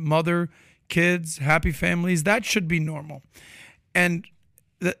 father, mother, kids, happy families. That should be normal. And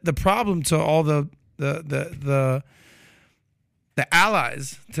the problem to all the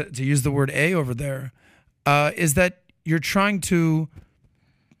allies, to use the word A over there, is that you're trying to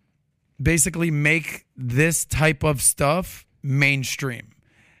basically make this type of stuff mainstream.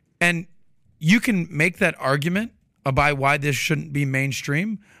 And you can make that argument about why this shouldn't be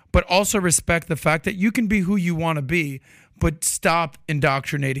mainstream, but also respect the fact that you can be who you want to be, but stop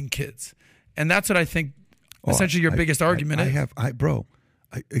indoctrinating kids. And that's what I think essentially your biggest argument is.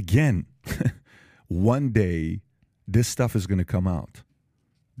 Again, one day this stuff is going to come out.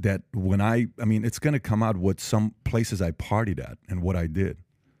 That when it's going to come out what some places I partied at and what I did.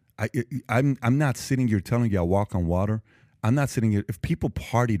 I'm not sitting here telling you I walk on water. I'm not sitting here. If people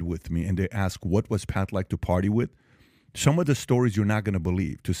partied with me and they ask what was Pat like to party with, some of the stories you're not going to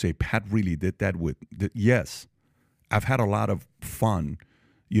believe. To say Pat really did that with. Yes, I've had a lot of fun.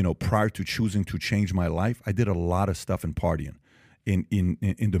 Prior to choosing to change my life, I did a lot of stuff in partying, in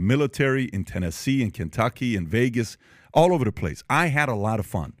the military, in Tennessee, in Kentucky, in Vegas, all over the place. I had a lot of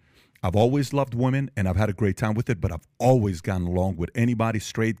fun. I've always loved women, and I've had a great time with it, but I've always gotten along with anybody,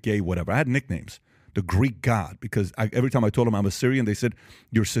 straight, gay, whatever. I had nicknames. The Greek god, because every time I told them I'm a Syrian, they said,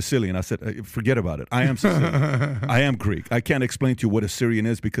 you're Sicilian. I said, forget about it. I am Sicilian. I am Greek. I can't explain to you what a Syrian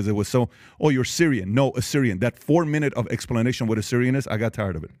is because it was so, you're Syrian. No, Assyrian. That 4 minute of explanation what a Syrian is, I got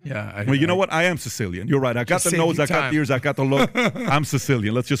tired of it. Yeah. You know what? I am Sicilian. You're right. I got the nose, I got the ears, I got the look. I'm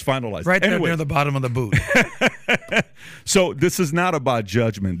Sicilian. Let's just finalize. Right there near the bottom of the boot. So this is not about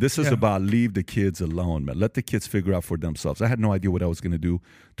judgment. This is about leave the kids alone, man. Let the kids figure out for themselves. I had no idea what I was going to do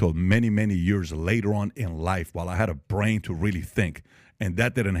till many, many years later on in life while I had a brain to really think. And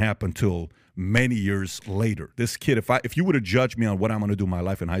that didn't happen till many years later. This kid, if you would have judged me on what I'm going to do in my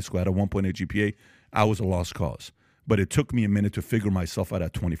life in high school, I had a 1.8 GPA, I was a lost cause. But it took me a minute to figure myself out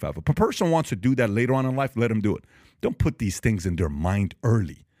at 25. If a person wants to do that later on in life, let them do it. Don't put these things in their mind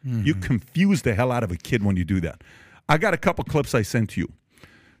early. Mm-hmm. You confuse the hell out of a kid when you do that. I got a couple clips I sent to you.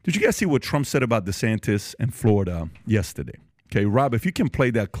 Did you guys see what Trump said about DeSantis in Florida yesterday? Okay, Rob, if you can play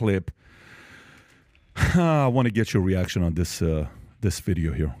that clip, I want to get your reaction on this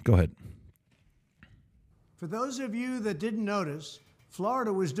video here. Go ahead. For those of you that didn't notice,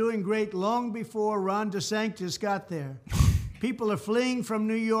 Florida was doing great long before Ron DeSantis got there. People are fleeing from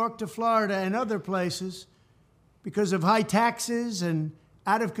New York to Florida and other places because of high taxes and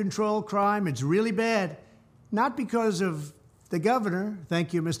out-of-control crime. It's really bad. Not because of the governor,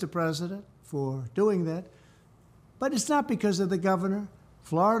 thank you, Mr. President, for doing that, but it's not because of the governor.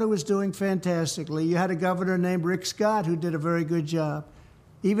 Florida was doing fantastically. You had a governor named Rick Scott who did a very good job.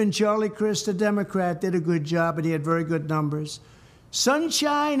 Even Charlie Crist, a Democrat, did a good job, and he had very good numbers.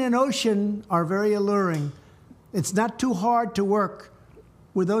 Sunshine and ocean are very alluring. It's not too hard to work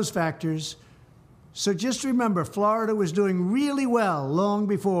with those factors. So just remember, Florida was doing really well long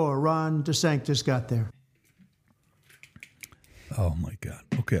before Ron DeSantis got there. Oh my God.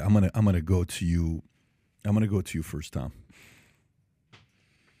 Okay, I'm gonna go to you. I'm gonna go to you first, Tom.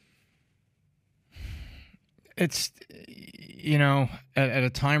 It's, at a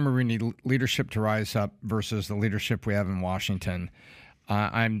time where we need leadership to rise up versus the leadership we have in Washington.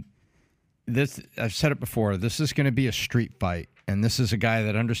 I've said it before. This is going to be a street fight, and this is a guy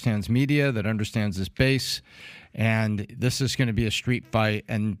that understands media, that understands his base, and this is going to be a street fight.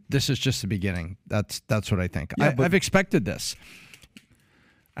 And this is just the beginning. That's what I think. Yeah, I've expected this.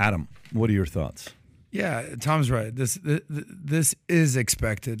 Adam, what are your thoughts? Yeah, Tom's right. This is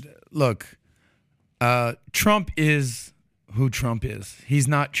expected. Look, Trump is who Trump is. He's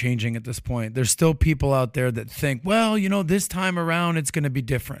not changing at this point. There's still people out there that think, well, this time around it's going to be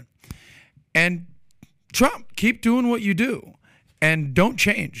different. And Trump, keep doing what you do and don't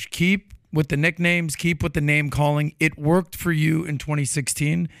change. Keep with the nicknames, keep with the name calling. It worked for you in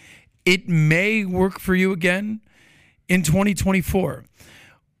 2016. It may work for you again in 2024.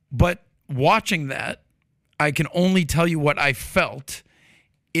 But watching that, I can only tell you what I felt.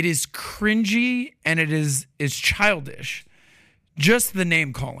 It is cringy and it is childish. Just the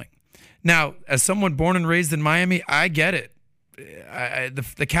name calling. Now, as someone born and raised in Miami, I get it.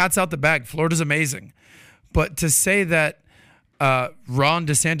 The cat's out the bag. Florida's amazing. But to say that Ron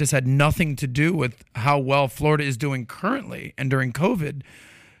DeSantis had nothing to do with how well Florida is doing currently and during COVID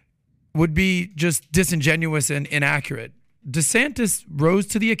would be just disingenuous and inaccurate. DeSantis rose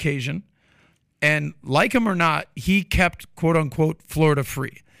to the occasion, and like him or not, he kept, quote unquote, Florida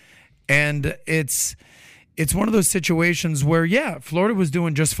free. And it's one of those situations where, yeah, Florida was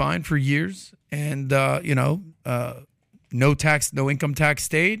doing just fine for years, and no income tax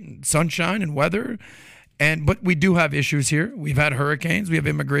state, and sunshine and weather. But we do have issues here. We've had hurricanes. We have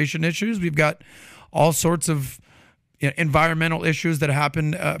immigration issues. We've got all sorts of environmental issues that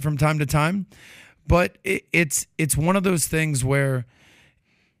happen from time to time. But it's one of those things where,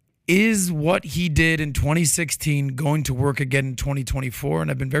 is what he did in 2016 going to work again in 2024?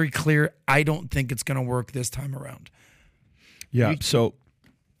 And I've been very clear, I don't think it's going to work this time around. Yeah, so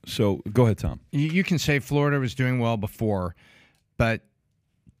go ahead, Tom. You can say Florida was doing well before, but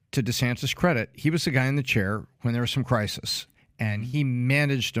to DeSantis' credit, he was the guy in the chair when there was some crisis, and he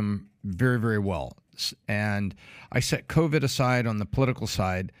managed them very, very well. And I set COVID aside on the political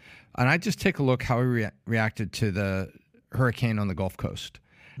side, and I just take a look how he reacted to the hurricane on the Gulf Coast.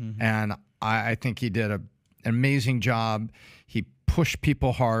 Mm-hmm. And I think he did an amazing job. He pushed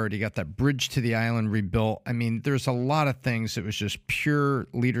people hard. He got that bridge to the island rebuilt. I mean, there's a lot of things that was just pure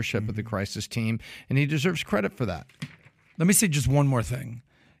leadership of the crisis team, and he deserves credit for that. Let me say just one more thing.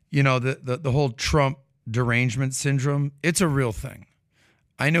 You know, the whole Trump derangement syndrome, it's a real thing.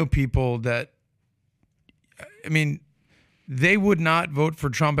 I know people that, I mean, they would not vote for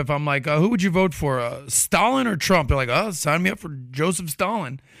Trump if I'm like, who would you vote for, Stalin or Trump? They're like, sign me up for Joseph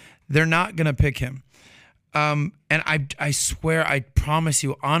Stalin. They're not going to pick him. And I swear, I promise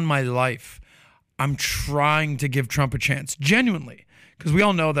you on my life, I'm trying to give Trump a chance, genuinely, because we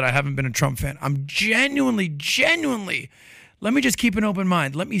all know that I haven't been a Trump fan. I'm genuinely, let me just keep an open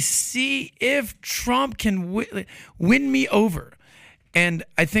mind. Let me see if Trump can win me over. And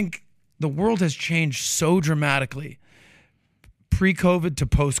I think the world has changed so dramatically pre-COVID to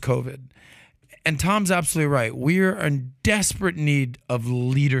post-COVID. And Tom's absolutely right. We're in desperate need of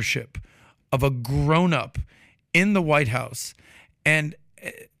leadership, of a grown-up in the White House. And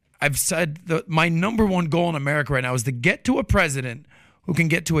I've said my number one goal in America right now is to get to a president who can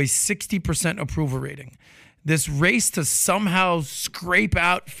get to a 60% approval rating. This race to somehow scrape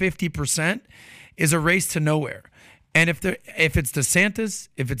out 50% is a race to nowhere. And if it's DeSantis,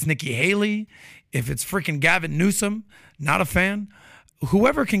 if it's Nikki Haley, if it's freaking Gavin Newsom, not a fan,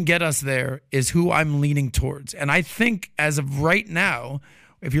 whoever can get us there is who I'm leaning towards. And I think as of right now,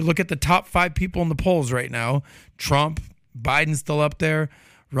 if you look at the top 5 people in the polls right now, Trump, Biden's still up there,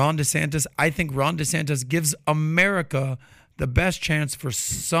 Ron DeSantis, I think Ron DeSantis gives America the best chance for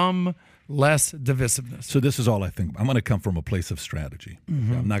some less divisiveness. So this is all I think. I'm going to come from a place of strategy.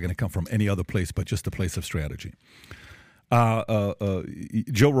 Mm-hmm. I'm not going to come from any other place but just a place of strategy.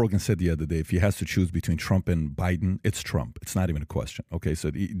 Joe Rogan said the other day, if he has to choose between Trump and Biden, it's Trump. It's not even a question. Okay,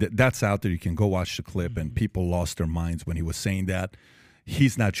 so that's out there. You can go watch the clip, and people lost their minds when he was saying that.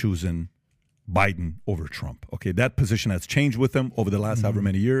 He's not choosing Biden over Trump. Okay, that position has changed with him over the last however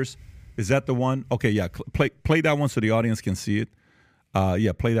many years. Is that the one? Okay, yeah, play that one so the audience can see it.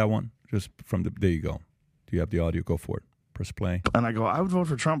 Yeah, play that one. Just from there you go. Do you have the audio? Go for it. Press play. And I go, I would vote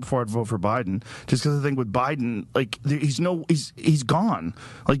for Trump before I'd vote for Biden, just because I think with Biden, like he's gone.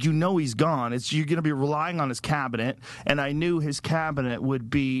 Like he's gone. You're going to be relying on his cabinet, and I knew his cabinet would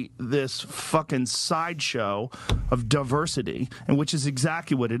be this fucking sideshow of diversity, and which is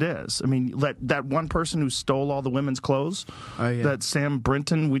exactly what it is. I mean, that one person who stole all the women's clothes, that Sam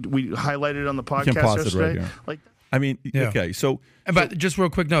Brinton, we highlighted on the podcast yesterday. Right here. I mean, yeah. Okay, but just real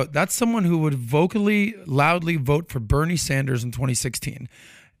quick note, that's someone who would loudly vote for Bernie Sanders in 2016.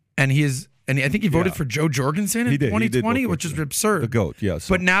 And I think he voted for Joe Jorgensen in 2020, which is absurd. The GOAT, yes.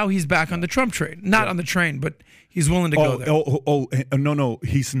 But now he's back on the Trump train. Not on the train, but he's willing to go there. No,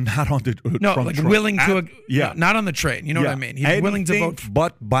 he's not on the Trump train. Willing to, not on the train. You know what I mean? He's willing to vote.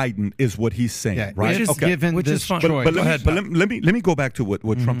 But Biden is what he's saying, right? Which is fun. But let me go back to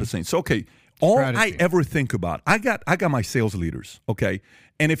what Trump is saying. So, okay. All I ever think about, I got my sales leaders, okay?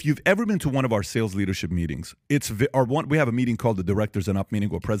 And if you've ever been to one of our sales leadership meetings, we have a meeting called the Directors and Up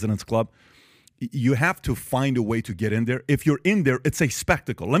meeting or President's Club. you have to find a way to get in there. If you're in there, it's a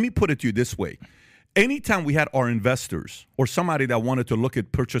spectacle. Let me put it to you this way. Anytime we had our investors or somebody that wanted to look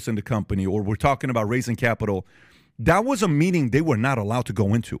at purchasing the company, or we're talking about raising capital, that was a meeting they were not allowed to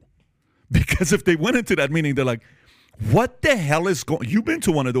go into. Because if they went into that meeting, they're like, what the hell is going on? You've been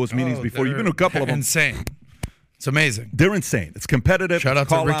to one of those meetings before. You've been to a couple of them. Insane. It's amazing. They're insane. It's competitive. Shout out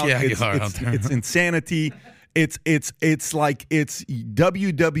to Ricky Aguilar out there. It's insanity. It's like it's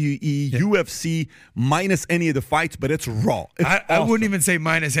WWE, UFC minus any of the fights, but it's raw. I wouldn't even say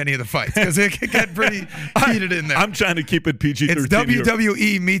minus any of the fights because it can get pretty heated in there. I'm trying to keep it PG-13. It's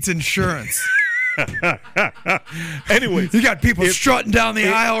WWE meets insurance. Anyway, you got people strutting down the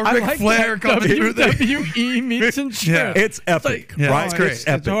aisle. Ric Flair coming through there. WWE meets insurance. Yeah. It's epic, right? It's great. It's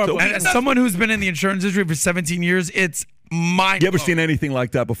epic. And as someone who's been in the insurance industry for 17 years, it's mind-blowing. You ever seen anything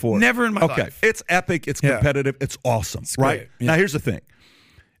like that before? Never in my life. Okay, it's epic. It's competitive. It's awesome, right? Now here's the thing: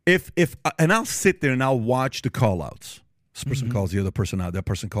 if and I'll sit there and I'll watch the call outs. This person calls the other person out. That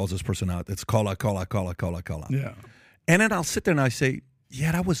person calls this person out. It's call out. Yeah. And then I'll sit there and I say,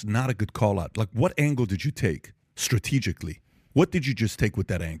 yeah, that was not a good call out. Like, what angle did you take strategically? What did you just take with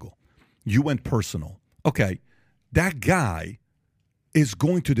that angle? You went personal. Okay, that guy is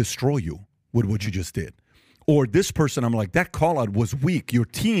going to destroy you with what you just did. Or this person, I'm like, that call out was weak. Your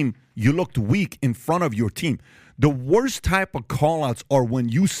team, you looked weak in front of your team. The worst type of call outs are when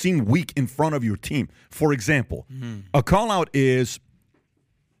you seem weak in front of your team. For example, a call out is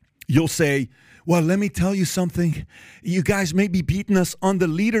you'll say, well, let me tell you something. You guys may be beating us on the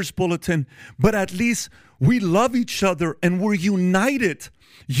leaders bulletin, but at least we love each other and we're united.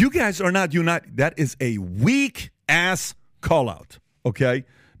 You guys are not united. That is a weak ass call out, okay?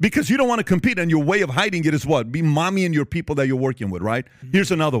 Because you don't want to compete, and your way of hiding it is what? Be mommying your people that you're working with, right?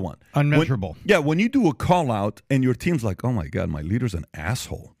 Here's another one. Unmeasurable. When you do a call out and your team's like, oh my God, my leader's an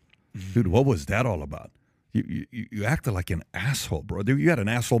asshole. Dude, what was that all about? You acted like an asshole, bro. You had an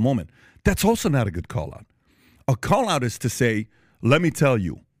asshole moment. That's also not a good call out. A call out is to say, let me tell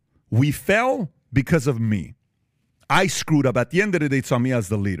you, we fell because of me. I screwed up. At the end of the day, it's on me as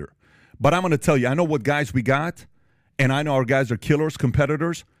the leader. But I'm going to tell you, I know what guys we got, and I know our guys are killers,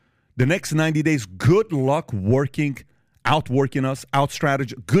 competitors. The next 90 days, good luck outworking us,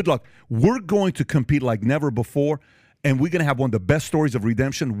 out-strategy. Good luck. We're going to compete like never before. And we're going to have one of the best stories of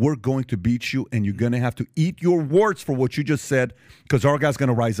redemption. We're going to beat you, and you're going to have to eat your words for what you just said because our guy's going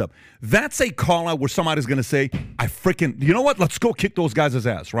to rise up. That's a call-out where somebody's going to say, you know what? Let's go kick those guys'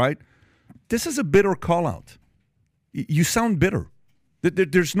 ass, right? This is a bitter call-out. You sound bitter.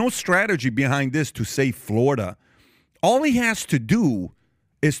 There's no strategy behind this to save Florida. All he has to do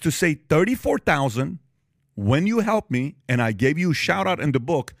is to say, 34,000, when you helped me, and I gave you a shout-out in the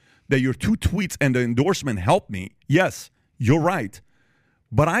book, that your 2 tweets and the endorsement helped me. Yes, you're right.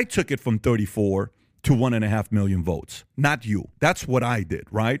 But I took it from 34 to 1.5 million votes, not you. That's what I did,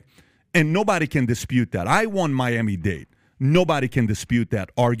 right? And nobody can dispute that. I won Miami-Dade. Nobody can dispute that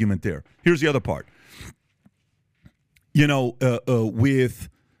argument there. Here's the other part. With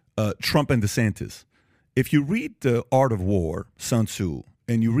Trump and DeSantis, if you read The Art of War, Sun Tzu,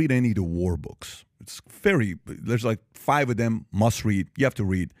 and you read any of the war books, there's like 5 of them must read. You have to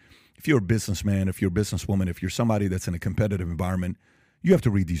read. If you're a businessman, if you're a businesswoman, if you're somebody that's in a competitive environment, you have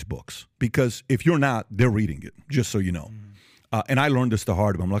to read these books. Because if you're not, they're reading it, just so you know. And I learned this the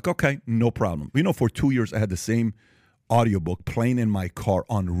hard way. I'm like, okay, no problem. For 2 years, I had the same audiobook playing in my car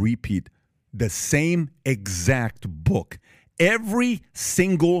on repeat, the same exact book. Every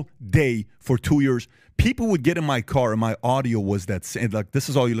single day for 2 years, people would get in my car and my audio was that same. Like, this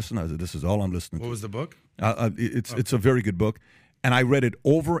is all you listen to? I said, this is all I'm listening to. What was the book? It's a very good book. And I read it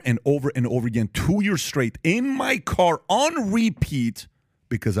over and over and over again, 2 years straight in my car on repeat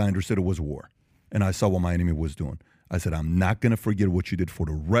because I understood it was war. And I saw what my enemy was doing. I said, I'm not going to forget what you did for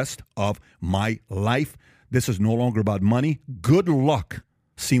the rest of my life. This is no longer about money. Good luck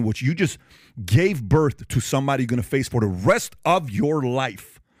seeing what you just gave birth to somebody you're going to face for the rest of your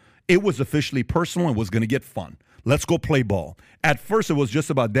life. It was officially personal and was going to get fun. Let's go play ball. At first, it was just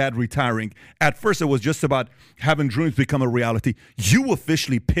about dad retiring. At first, it was just about having dreams become a reality. You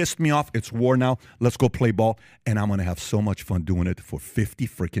officially pissed me off. It's war now. Let's go play ball. And I'm going to have so much fun doing it for 50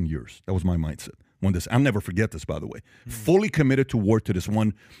 freaking years. That was my mindset. I'll never forget this, by the way. Fully committed to war to this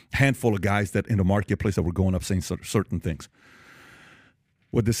one handful of guys that in the marketplace that were going up saying certain things.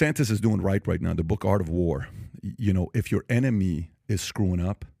 What DeSantis is doing right now, the book Art of War, if your enemy is screwing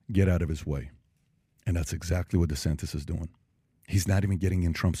up, get out of his way. And that's exactly what DeSantis is doing. He's not even getting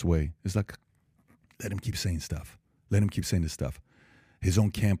in Trump's way. It's like, let him keep saying stuff. Let him keep saying this stuff. His own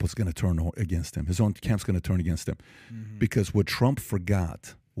camp was going to turn against him. His own camp's going to turn against him. Because what Trump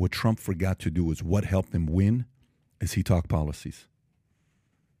forgot what Trump forgot to do is what helped him win is he talked policies.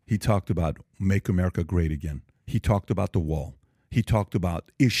 He talked about make America great again. He talked about the wall. He talked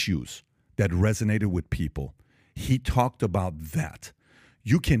about issues that resonated with people. He talked about that.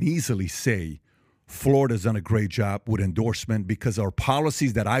 You can easily say Florida's done a great job with endorsement because our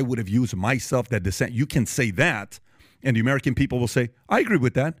policies that I would have used myself, that dissent, you can say that, and the American people will say, I agree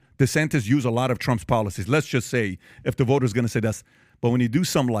with that. DeSantis used a lot of Trump's policies. Let's just say if the voter's going to say that's, but when you do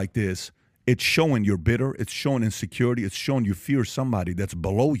something like this, it's showing you're bitter. It's showing insecurity. It's showing you fear somebody that's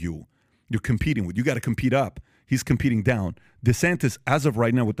below you. You're competing with. You got to compete up. He's competing down. DeSantis, as of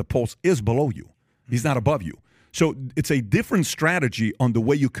right now with the polls, is below you. He's not above you. So it's a different strategy on the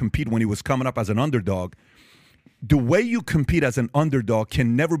way you compete when he was coming up as an underdog. The way you compete as an underdog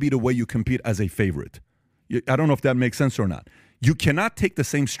can never be the way you compete as a favorite. I don't know if that makes sense or not. You cannot take the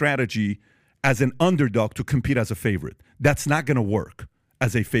same strategy as an underdog to compete as a favorite. That's not going to work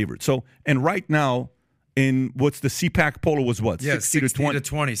as a favorite. So, and right now, in what's the CPAC poll was what? Yeah, 60 to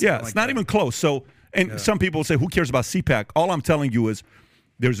 20. Yeah, it's like not that. even close. So, and some people say, who cares about CPAC? All I'm telling you is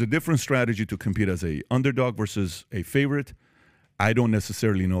there's a different strategy to compete as a underdog versus a favorite. I don't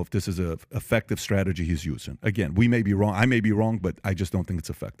necessarily know if this is an effective strategy he's using. Again, we may be wrong. I may be wrong, but I just don't think it's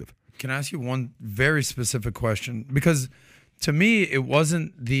effective. Can I ask you one very specific question? Because to me, it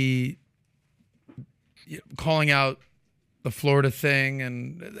wasn't the calling out the Florida thing,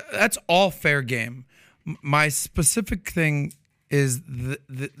 and that's all fair game. My specific thing is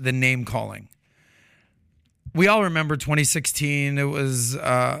the name calling. We all remember 2016. It was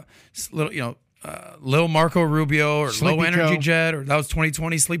Lil Marco Rubio or Sleepy Low Energy Joe. Jet, or that was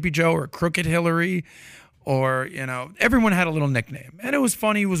 2020 Sleepy Joe or Crooked Hillary, or everyone had a little nickname, and it was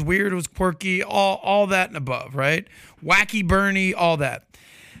funny, it was weird, it was quirky, all that and above, right? Wacky Bernie, all that.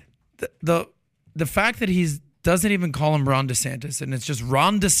 The fact that he doesn't even call him Ron DeSantis, and it's just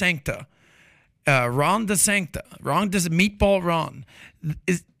Ron DeSancta. Meatball Ron.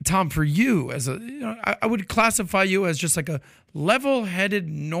 Is Tom, for you as I would classify you as just like a level-headed,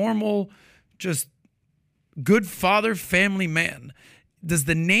 normal, just good father, family man. Does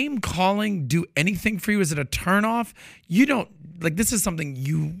the name calling do anything for you? Is it a turnoff? You don't this is something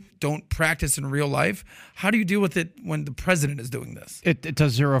you don't practice in real life. How do you deal with it when the president is doing this? It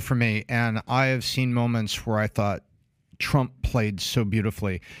does zero for me, and I have seen moments where I thought Trump played so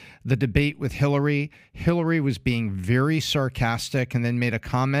beautifully. The debate with Hillary was being very sarcastic and then made a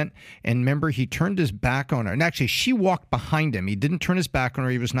comment. And remember, he turned his back on her. And actually, she walked behind him. He didn't turn his back on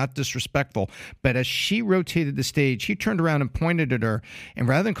her. He was not disrespectful. But as she rotated the stage, he turned around and pointed at her. And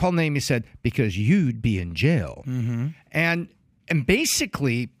rather than call the name, he said, because you'd be in jail. Mm-hmm. And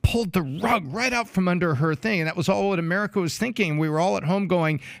basically pulled the rug right out from under her thing. And that was all what America was thinking. We were all at home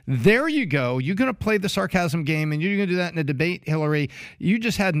going, there you go. You're going to play the sarcasm game, and you're going to do that in a debate, Hillary. You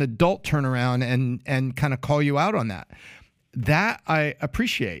just had an adult turn around and kind of call you out on that. That I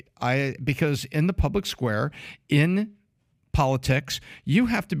appreciate. Because in the public square, in politics, you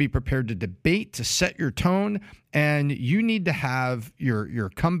have to be prepared to debate, to set your tone, and you need to have your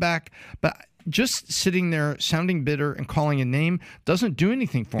comeback. But just sitting there sounding bitter and calling a name doesn't do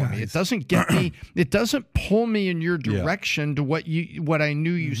anything for me. It doesn't get me. It doesn't pull me in your direction to what I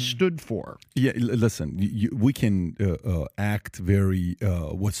knew you stood for. Yeah, listen, we can act very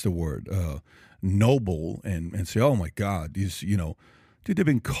what's the word noble and say, oh my God, dude, they've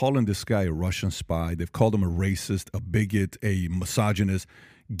been calling this guy a Russian spy. They've called him a racist, a bigot, a misogynist.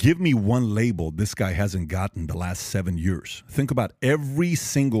 Give me one label this guy hasn't gotten the last 7 years. Think about every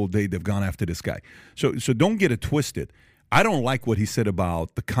single day they've gone after this guy. So don't get it twisted. I don't like what he said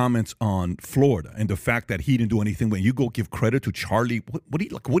about the comments on Florida and the fact that he didn't do anything. When you go give credit to Charlie, what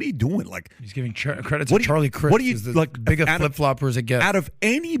are you doing? Like, he's giving credit to Charlie Crist. What are you like? Biggest flip flopper as it gets. Out of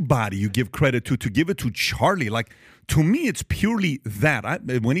anybody you give credit to give it to Charlie, like, to me, it's purely that.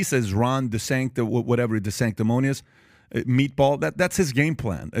 When he says Ron DeSancta, whatever, DeSanctimonious, meatball, that's his game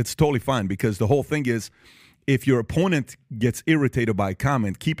plan. It's totally fine, because the whole thing is, if your opponent gets irritated by a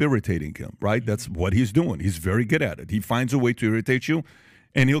comment, keep irritating him, right? That's what he's doing. He's very good at it. He finds a way to irritate you,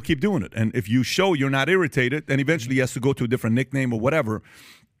 and he'll keep doing it. And if you show you're not irritated, then eventually he has to go to a different nickname or whatever.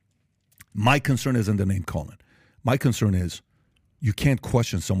 My concern isn't the name calling. My concern is you can't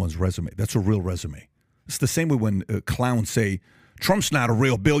question someone's resume. That's a real resume. It's the same way when clowns say, Trump's not a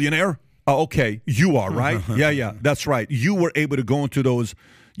real billionaire. Oh, okay, you are, right? Yeah, that's right. You were able to go into those,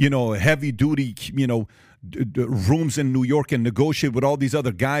 heavy-duty, rooms in New York and negotiate with all these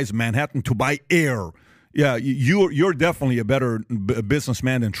other guys in Manhattan to buy air. Yeah, you're definitely a better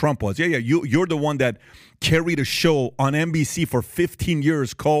businessman than Trump was. Yeah, you're the one that carried a show on NBC for 15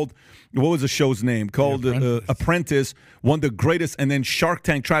 years called, what was the show's name? Called Apprentice, one of the greatest, and then Shark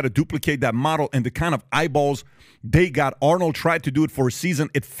Tank tried to duplicate that model and the kind of eyeballs they got. Arnold tried to do it for a season.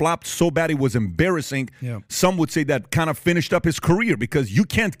 It flopped so bad it was embarrassing. Yeah. Some would say that kind of finished up his career because you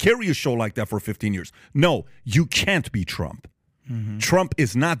can't carry a show like that for 15 years. No, you can't be Trump. Mm-hmm. Trump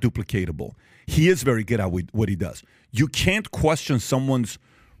is not duplicatable. He is very good at what he does. You can't question someone's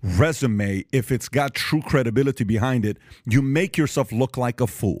resume if it's got true credibility behind it. You make yourself look like a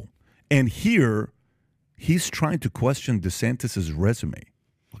fool. And here, he's trying to question DeSantis' resume.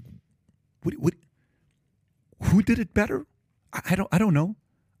 Who did it better? I don't know.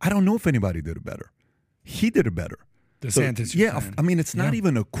 I don't know if anybody did it better. He did it better. DeSantis. So, yeah, I mean, it's not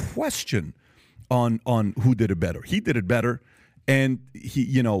even a question on who did it better. He did it better. And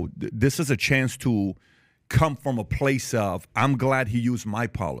he, this is a chance to come from a place of, I'm glad he used my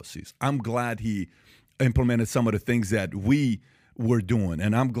policies. I'm glad he implemented some of the things that we were doing.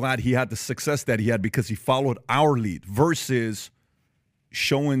 And I'm glad he had the success that he had because he followed our lead versus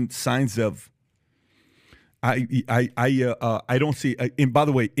showing signs of, I don't see, and by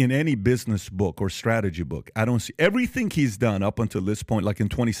the way, in any business book or strategy book, I don't see everything he's done up until this point, like in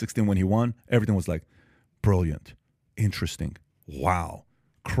 2016 when he won, everything was like brilliant, interesting. Wow,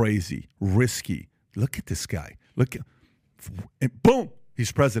 crazy, risky. Look at this guy. Look at, and boom,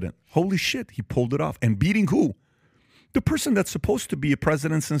 he's president. Holy shit, he pulled it off. And beating who? The person that's supposed to be a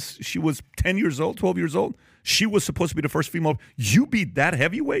president since she was 10 years old, 12 years old. She was supposed to be the first female. You beat that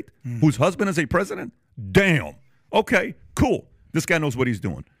heavyweight whose husband is a president? Damn. Okay, cool. This guy knows what he's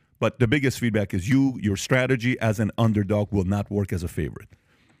doing. But the biggest feedback is your strategy as an underdog will not work as a favorite.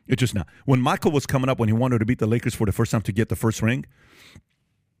 It's just not. When Michael was coming up, when he wanted to beat the Lakers for the first time to get the first ring,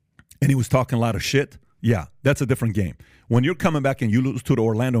 and he was talking a lot of shit, yeah, that's a different game. When you're coming back and you lose to the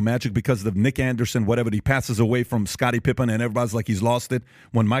Orlando Magic because of Nick Anderson, whatever, he passes away from Scottie Pippen and everybody's like he's lost it.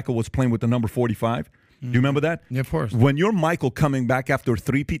 When Michael was playing with the number 45, do you remember that? Yeah, of course. When you're Michael coming back after a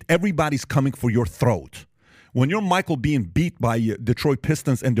three-peat, everybody's coming for your throat. When you're Michael being beat by Detroit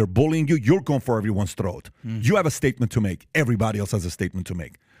Pistons and they're bullying you, you're going for everyone's throat. You have a statement to make. Everybody else has a statement to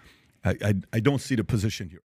make. I don't see the position here.